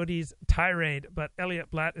Fordy's tirade, but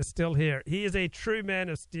Elliot Blatt is still here. He is a true man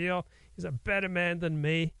of steel. He's a better man than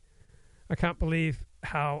me. I can't believe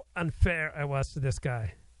how unfair I was to this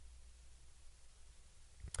guy.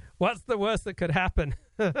 What's the worst that could happen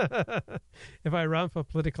if I run for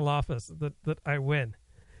political office that I win?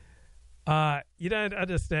 You don't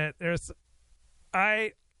understand.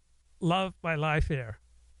 I love my life here.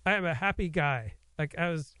 I am a happy guy. Like, I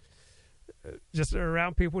was just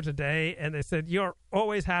around people today, and they said, "You're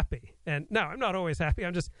always happy." And no, I'm not always happy.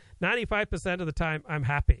 I'm just 95% of the time I'm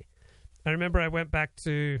happy. I remember I went back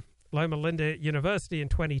to Loma Linda University in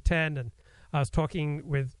 2010, and I was talking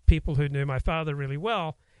with people who knew my father really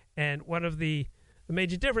well. And one of the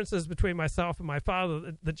major differences between myself and my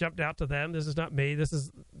father that jumped out to them, this is not me, this is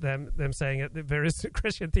them saying it, the various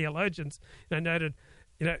Christian theologians, and I noted,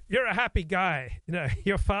 you're a happy guy.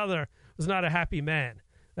 Your father was not a happy man.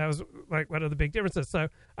 That was like one of the big differences. So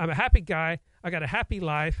I'm a happy guy. I got a happy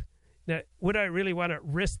life. Now, would I really want to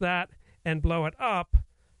risk that and blow it up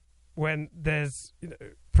when there's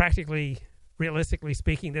practically, realistically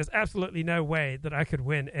speaking, there's absolutely no way that I could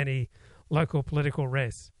win any local political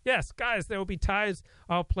race? Yes, guys, there will be times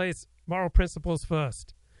I'll place moral principles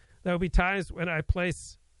first. There will be times when I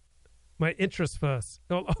place my interests first.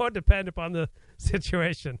 It'll all depend upon the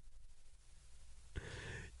situation.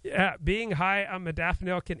 Yeah, being high on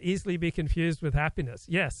modafinil can easily be confused with happiness.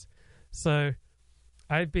 Yes. So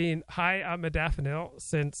I've been high on modafinil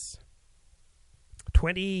since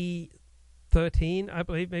 2013, I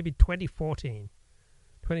believe, maybe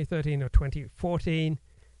 2013 or 2014.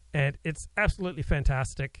 And it's absolutely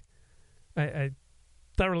fantastic. I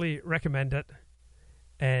thoroughly recommend it.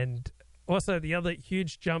 And also the other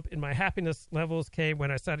huge jump in my happiness levels came when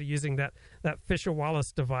I started using that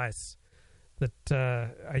Fisher-Wallace device.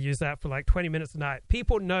 That I use that for like 20 minutes a night.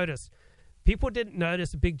 People didn't notice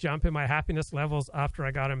a big jump in my happiness levels after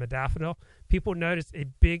I got on modafinil. People noticed a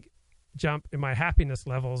big jump in my happiness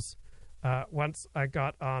levels once I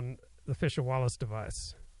got on the Fisher-Wallace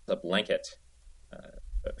device. a blanket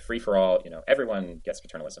free for all. Everyone gets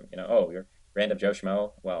paternalism. Oh, you're random Joe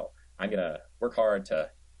Schmo. Well, I'm gonna work hard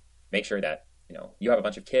to make sure that you have a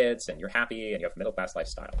bunch of kids and you're happy and you have a middle class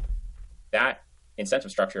lifestyle. That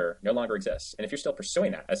incentive structure no longer exists. And if you're still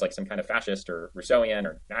pursuing that as like some kind of fascist or Rousseauian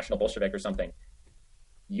or national Bolshevik or something,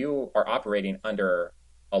 you are operating under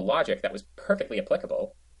a logic that was perfectly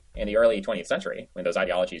applicable in the early 20th century when those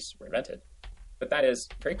ideologies were invented. But that is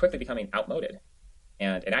very quickly becoming outmoded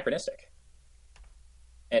and anachronistic.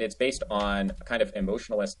 And it's based on a kind of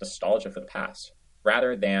emotionalist nostalgia for the past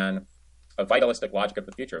rather than a vitalistic logic of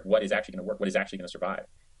the future of what is actually going to work, what is actually going to survive.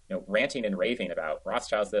 Ranting and raving about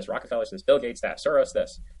Rothschilds this, Rockefellers this, Bill Gates that, Soros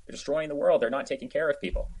this. They're destroying the world. They're not taking care of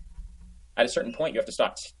people. At a certain point, you have to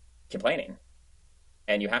stop complaining.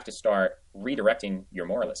 And you have to start redirecting your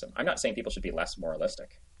moralism. I'm not saying people should be less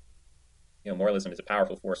moralistic. Moralism is a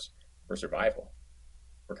powerful force for survival,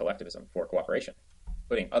 for collectivism, for cooperation,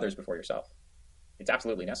 putting others before yourself. It's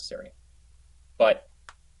absolutely necessary. But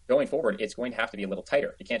going forward, it's going to have to be a little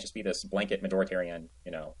tighter. It can't just be this blanket majoritarian,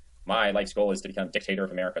 my life's goal is to become dictator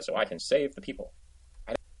of America so I can save the people.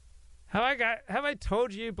 Have I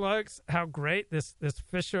told you blokes how great this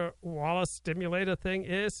Fisher-Wallace stimulator thing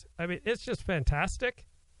is? I mean, it's just fantastic.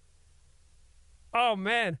 Oh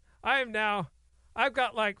man, I've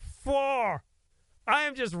got like 4. I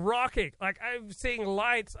am just rocking. Like I'm seeing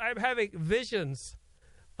lights. I'm having visions.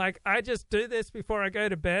 Like I just do this before I go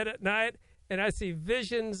to bed at night and I see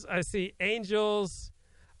visions. I see angels.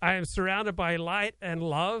 I am surrounded by light and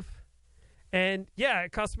love. And yeah,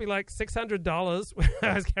 it cost me like $600 when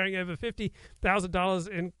I was carrying over $50,000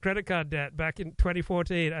 in credit card debt back in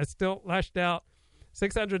 2014. I still lashed out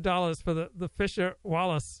 $600 for the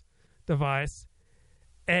Fisher-Wallace device.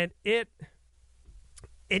 And it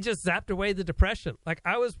just zapped away the depression. Like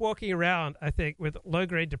I was walking around, I think, with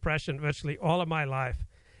low-grade depression virtually all of my life.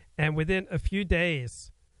 And within a few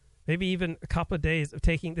days, maybe even a couple of days of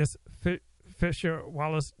taking this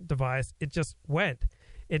Fisher-Wallace device, it just went.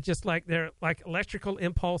 It just like they're like electrical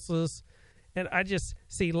impulses, and I just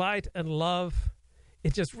see light and love.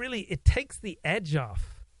 It just really, it takes the edge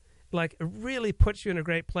off. Like it really puts you in a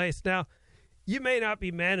great place. Now, you may not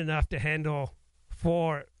be man enough to handle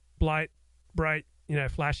 4 bright,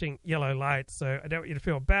 flashing yellow lights. So I don't want you to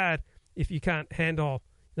feel bad if you can't handle,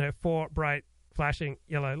 4 bright, flashing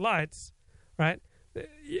yellow lights, right?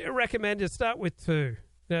 You recommend you start with 2.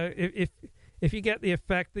 If you get the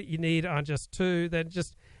effect that you need on just 2, then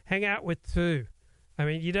just hang out with 2. I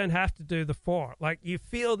mean, you don't have to do the 4. Like, you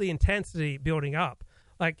feel the intensity building up.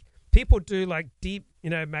 Like, people do, like, deep,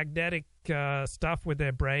 magnetic stuff with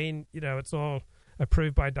their brain. It's all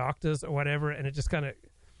approved by doctors or whatever, and it just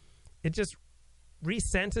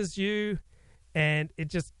recenters you, and it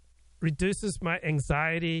just reduces my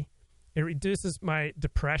anxiety. It reduces my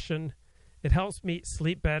depression. It helps me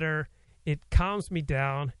sleep better. It calms me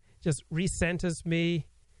down. Just recenters me.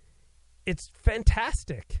 It's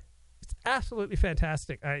fantastic. It's absolutely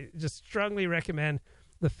fantastic. I just strongly recommend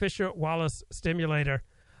the Fisher-Wallace stimulator.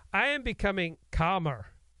 I am becoming calmer.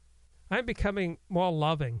 I'm becoming more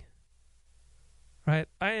loving. Right?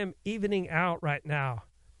 I am evening out right now.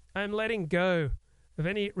 I'm letting go of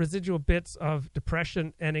any residual bits of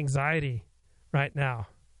depression and anxiety right now.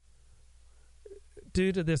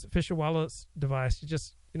 Due to this Fisher-Wallace device, you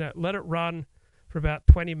just, let it run for about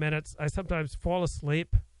 20 minutes. I sometimes fall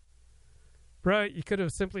asleep. Bro, you could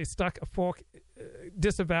have simply stuck a fork,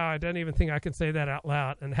 disavow, I don't even think I can say that out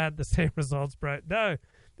loud, and had the same results, bro. No,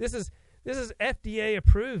 this is FDA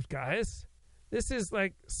approved, guys. This is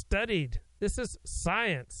like studied. This is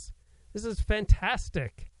science. This is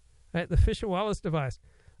fantastic. Right? The Fisher-Wallace device.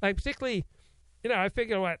 Like particularly, I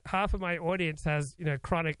figure half of my audience has,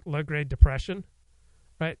 chronic low-grade depression,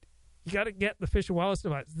 right? You got to get the Fisher-Wallace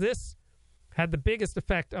device. This had the biggest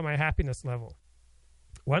effect on my happiness level.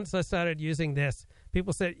 Once I started using this,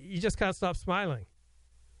 people said, you just can't stop smiling.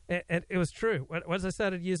 And it was true. Once I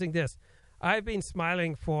started using this, I've been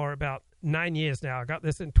smiling for about 9 years now. I got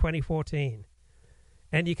this in 2014.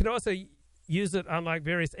 And you can also use it on like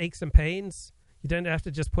various aches and pains. You don't have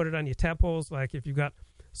to just put it on your temples. Like if you've got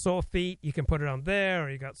sore feet, you can put it on there, or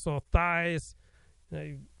you got sore thighs,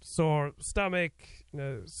 sore stomach,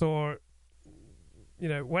 sore,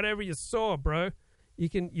 whatever you saw, bro, you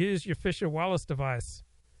can use your Fisher-Wallace device,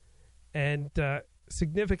 and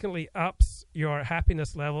significantly ups your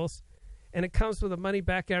happiness levels. And it comes with a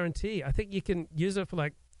money-back guarantee. I think you can use it for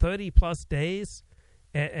like 30-plus days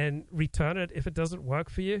and return it if it doesn't work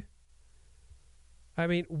for you. I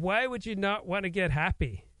mean, why would you not want to get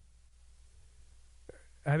happy?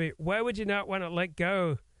 I mean, why would you not want to let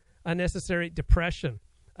go unnecessary depression,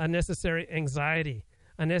 unnecessary anxiety,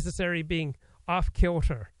 unnecessary being off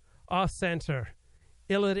kilter, off center,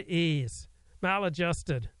 ill at ease,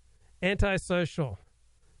 maladjusted, antisocial,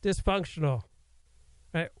 dysfunctional.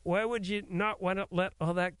 Right? Why would you not want to let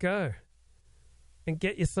all that go and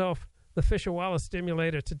get yourself the Fisher-Wallace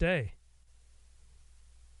stimulator today?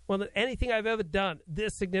 More than anything I've ever done,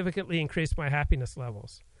 this significantly increased my happiness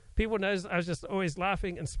levels. People noticed I was just always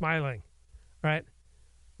laughing and smiling, right?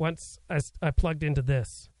 Once I plugged into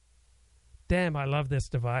this. Damn, I love this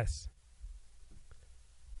device.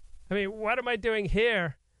 I mean, what am I doing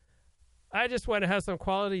here? I just want to have some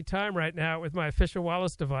quality time right now with my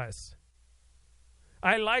Fisher-Wallace device.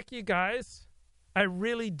 I like you guys. I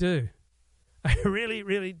really do. I really,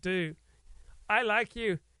 really do. I like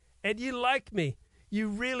you, and you like me. You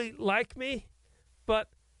really like me, but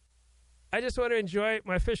I just want to enjoy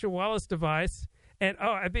my Fisher-Wallace device. And,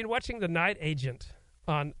 I've been watching The Night Agent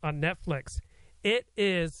on Netflix. It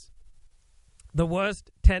is the worst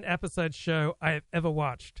 10-episode show I have ever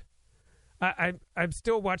watched. I'm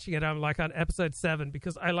still watching it. I'm like on episode 7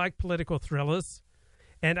 because I like political thrillers.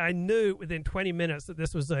 And I knew within 20 minutes that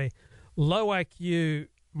this was a low IQ,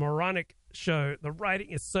 moronic show. The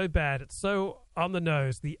writing is so bad. It's so on the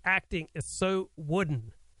nose. The acting is so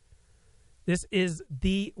wooden. This is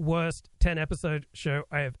the worst 10-episode show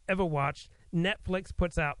I have ever watched. Netflix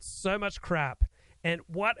puts out so much crap. And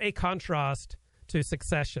what a contrast to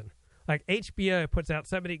Succession. Like HBO puts out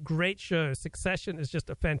so many great shows. Succession is just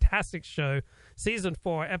a fantastic show. Season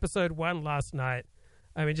 4, episode 1 last night.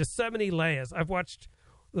 I mean, just so many layers. I've watched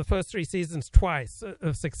the first 3 seasons twice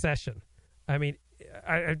of Succession. I mean,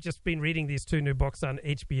 I've just been reading these 2 new books on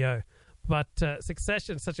HBO. But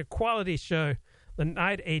Succession, such a quality show. The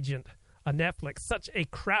Night Agent on Netflix, such a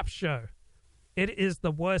crap show. It is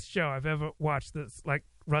the worst show I've ever watched that's like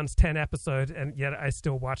runs 10 episodes, and yet I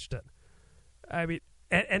still watched it. I mean,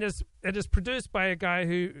 and it is produced by a guy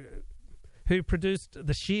who produced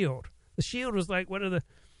The Shield. The Shield was like one of the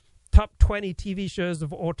top 20 TV shows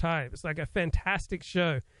of all time. It's like a fantastic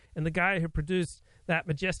show. And the guy who produced that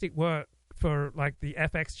majestic work for like the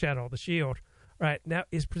FX channel, The Shield, right now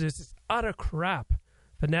is produced this utter crap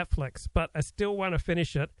for Netflix. But I still want to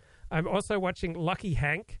finish it. I'm also watching Lucky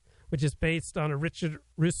Hank, which is based on a Richard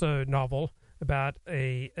Russo novel about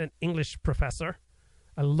an English professor.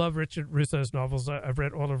 I love Richard Russo's novels. I've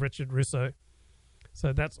read all of Richard Russo.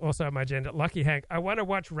 So that's also on my agenda. Lucky Hank. I want to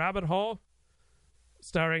watch Rabbit Hole,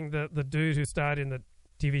 starring the dude who starred in the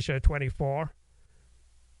TV show 24.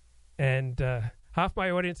 And half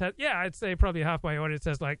my audience has, I'd say probably half my audience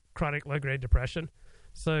has like chronic low-grade depression.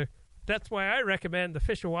 So that's why I recommend the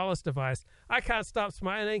Fisher-Wallace device. I can't stop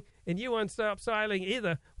smiling, and you won't stop smiling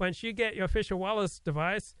either once you get your Fisher-Wallace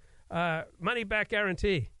device. Money-back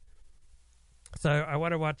guarantee. So I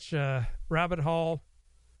want to watch Rabbit Hole,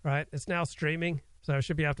 right? It's now streaming, so I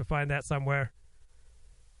should be able to find that somewhere.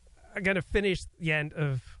 I'm going to finish the end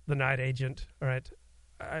of The Night Agent, all right?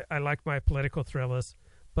 I like my political thrillers,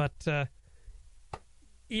 but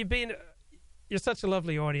you're such a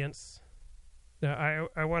lovely audience. I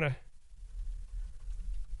want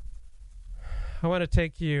to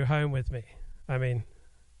take you home with me. I mean,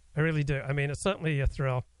 I really do. I mean, it's certainly a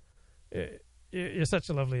thrill. You're such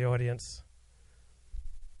a lovely audience.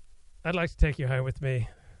 I'd like to take you home with me.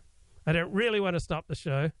 I don't really want to stop the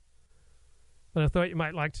show, but I thought you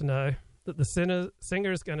might like to know that the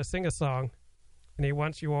singer is going to sing a song, and he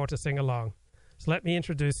wants you all to sing along. So let me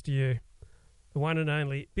introduce to you the one and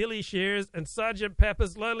only Billy Shears and Sgt.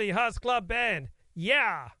 Pepper's Lonely Hearts Club Band.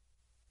 Yeah!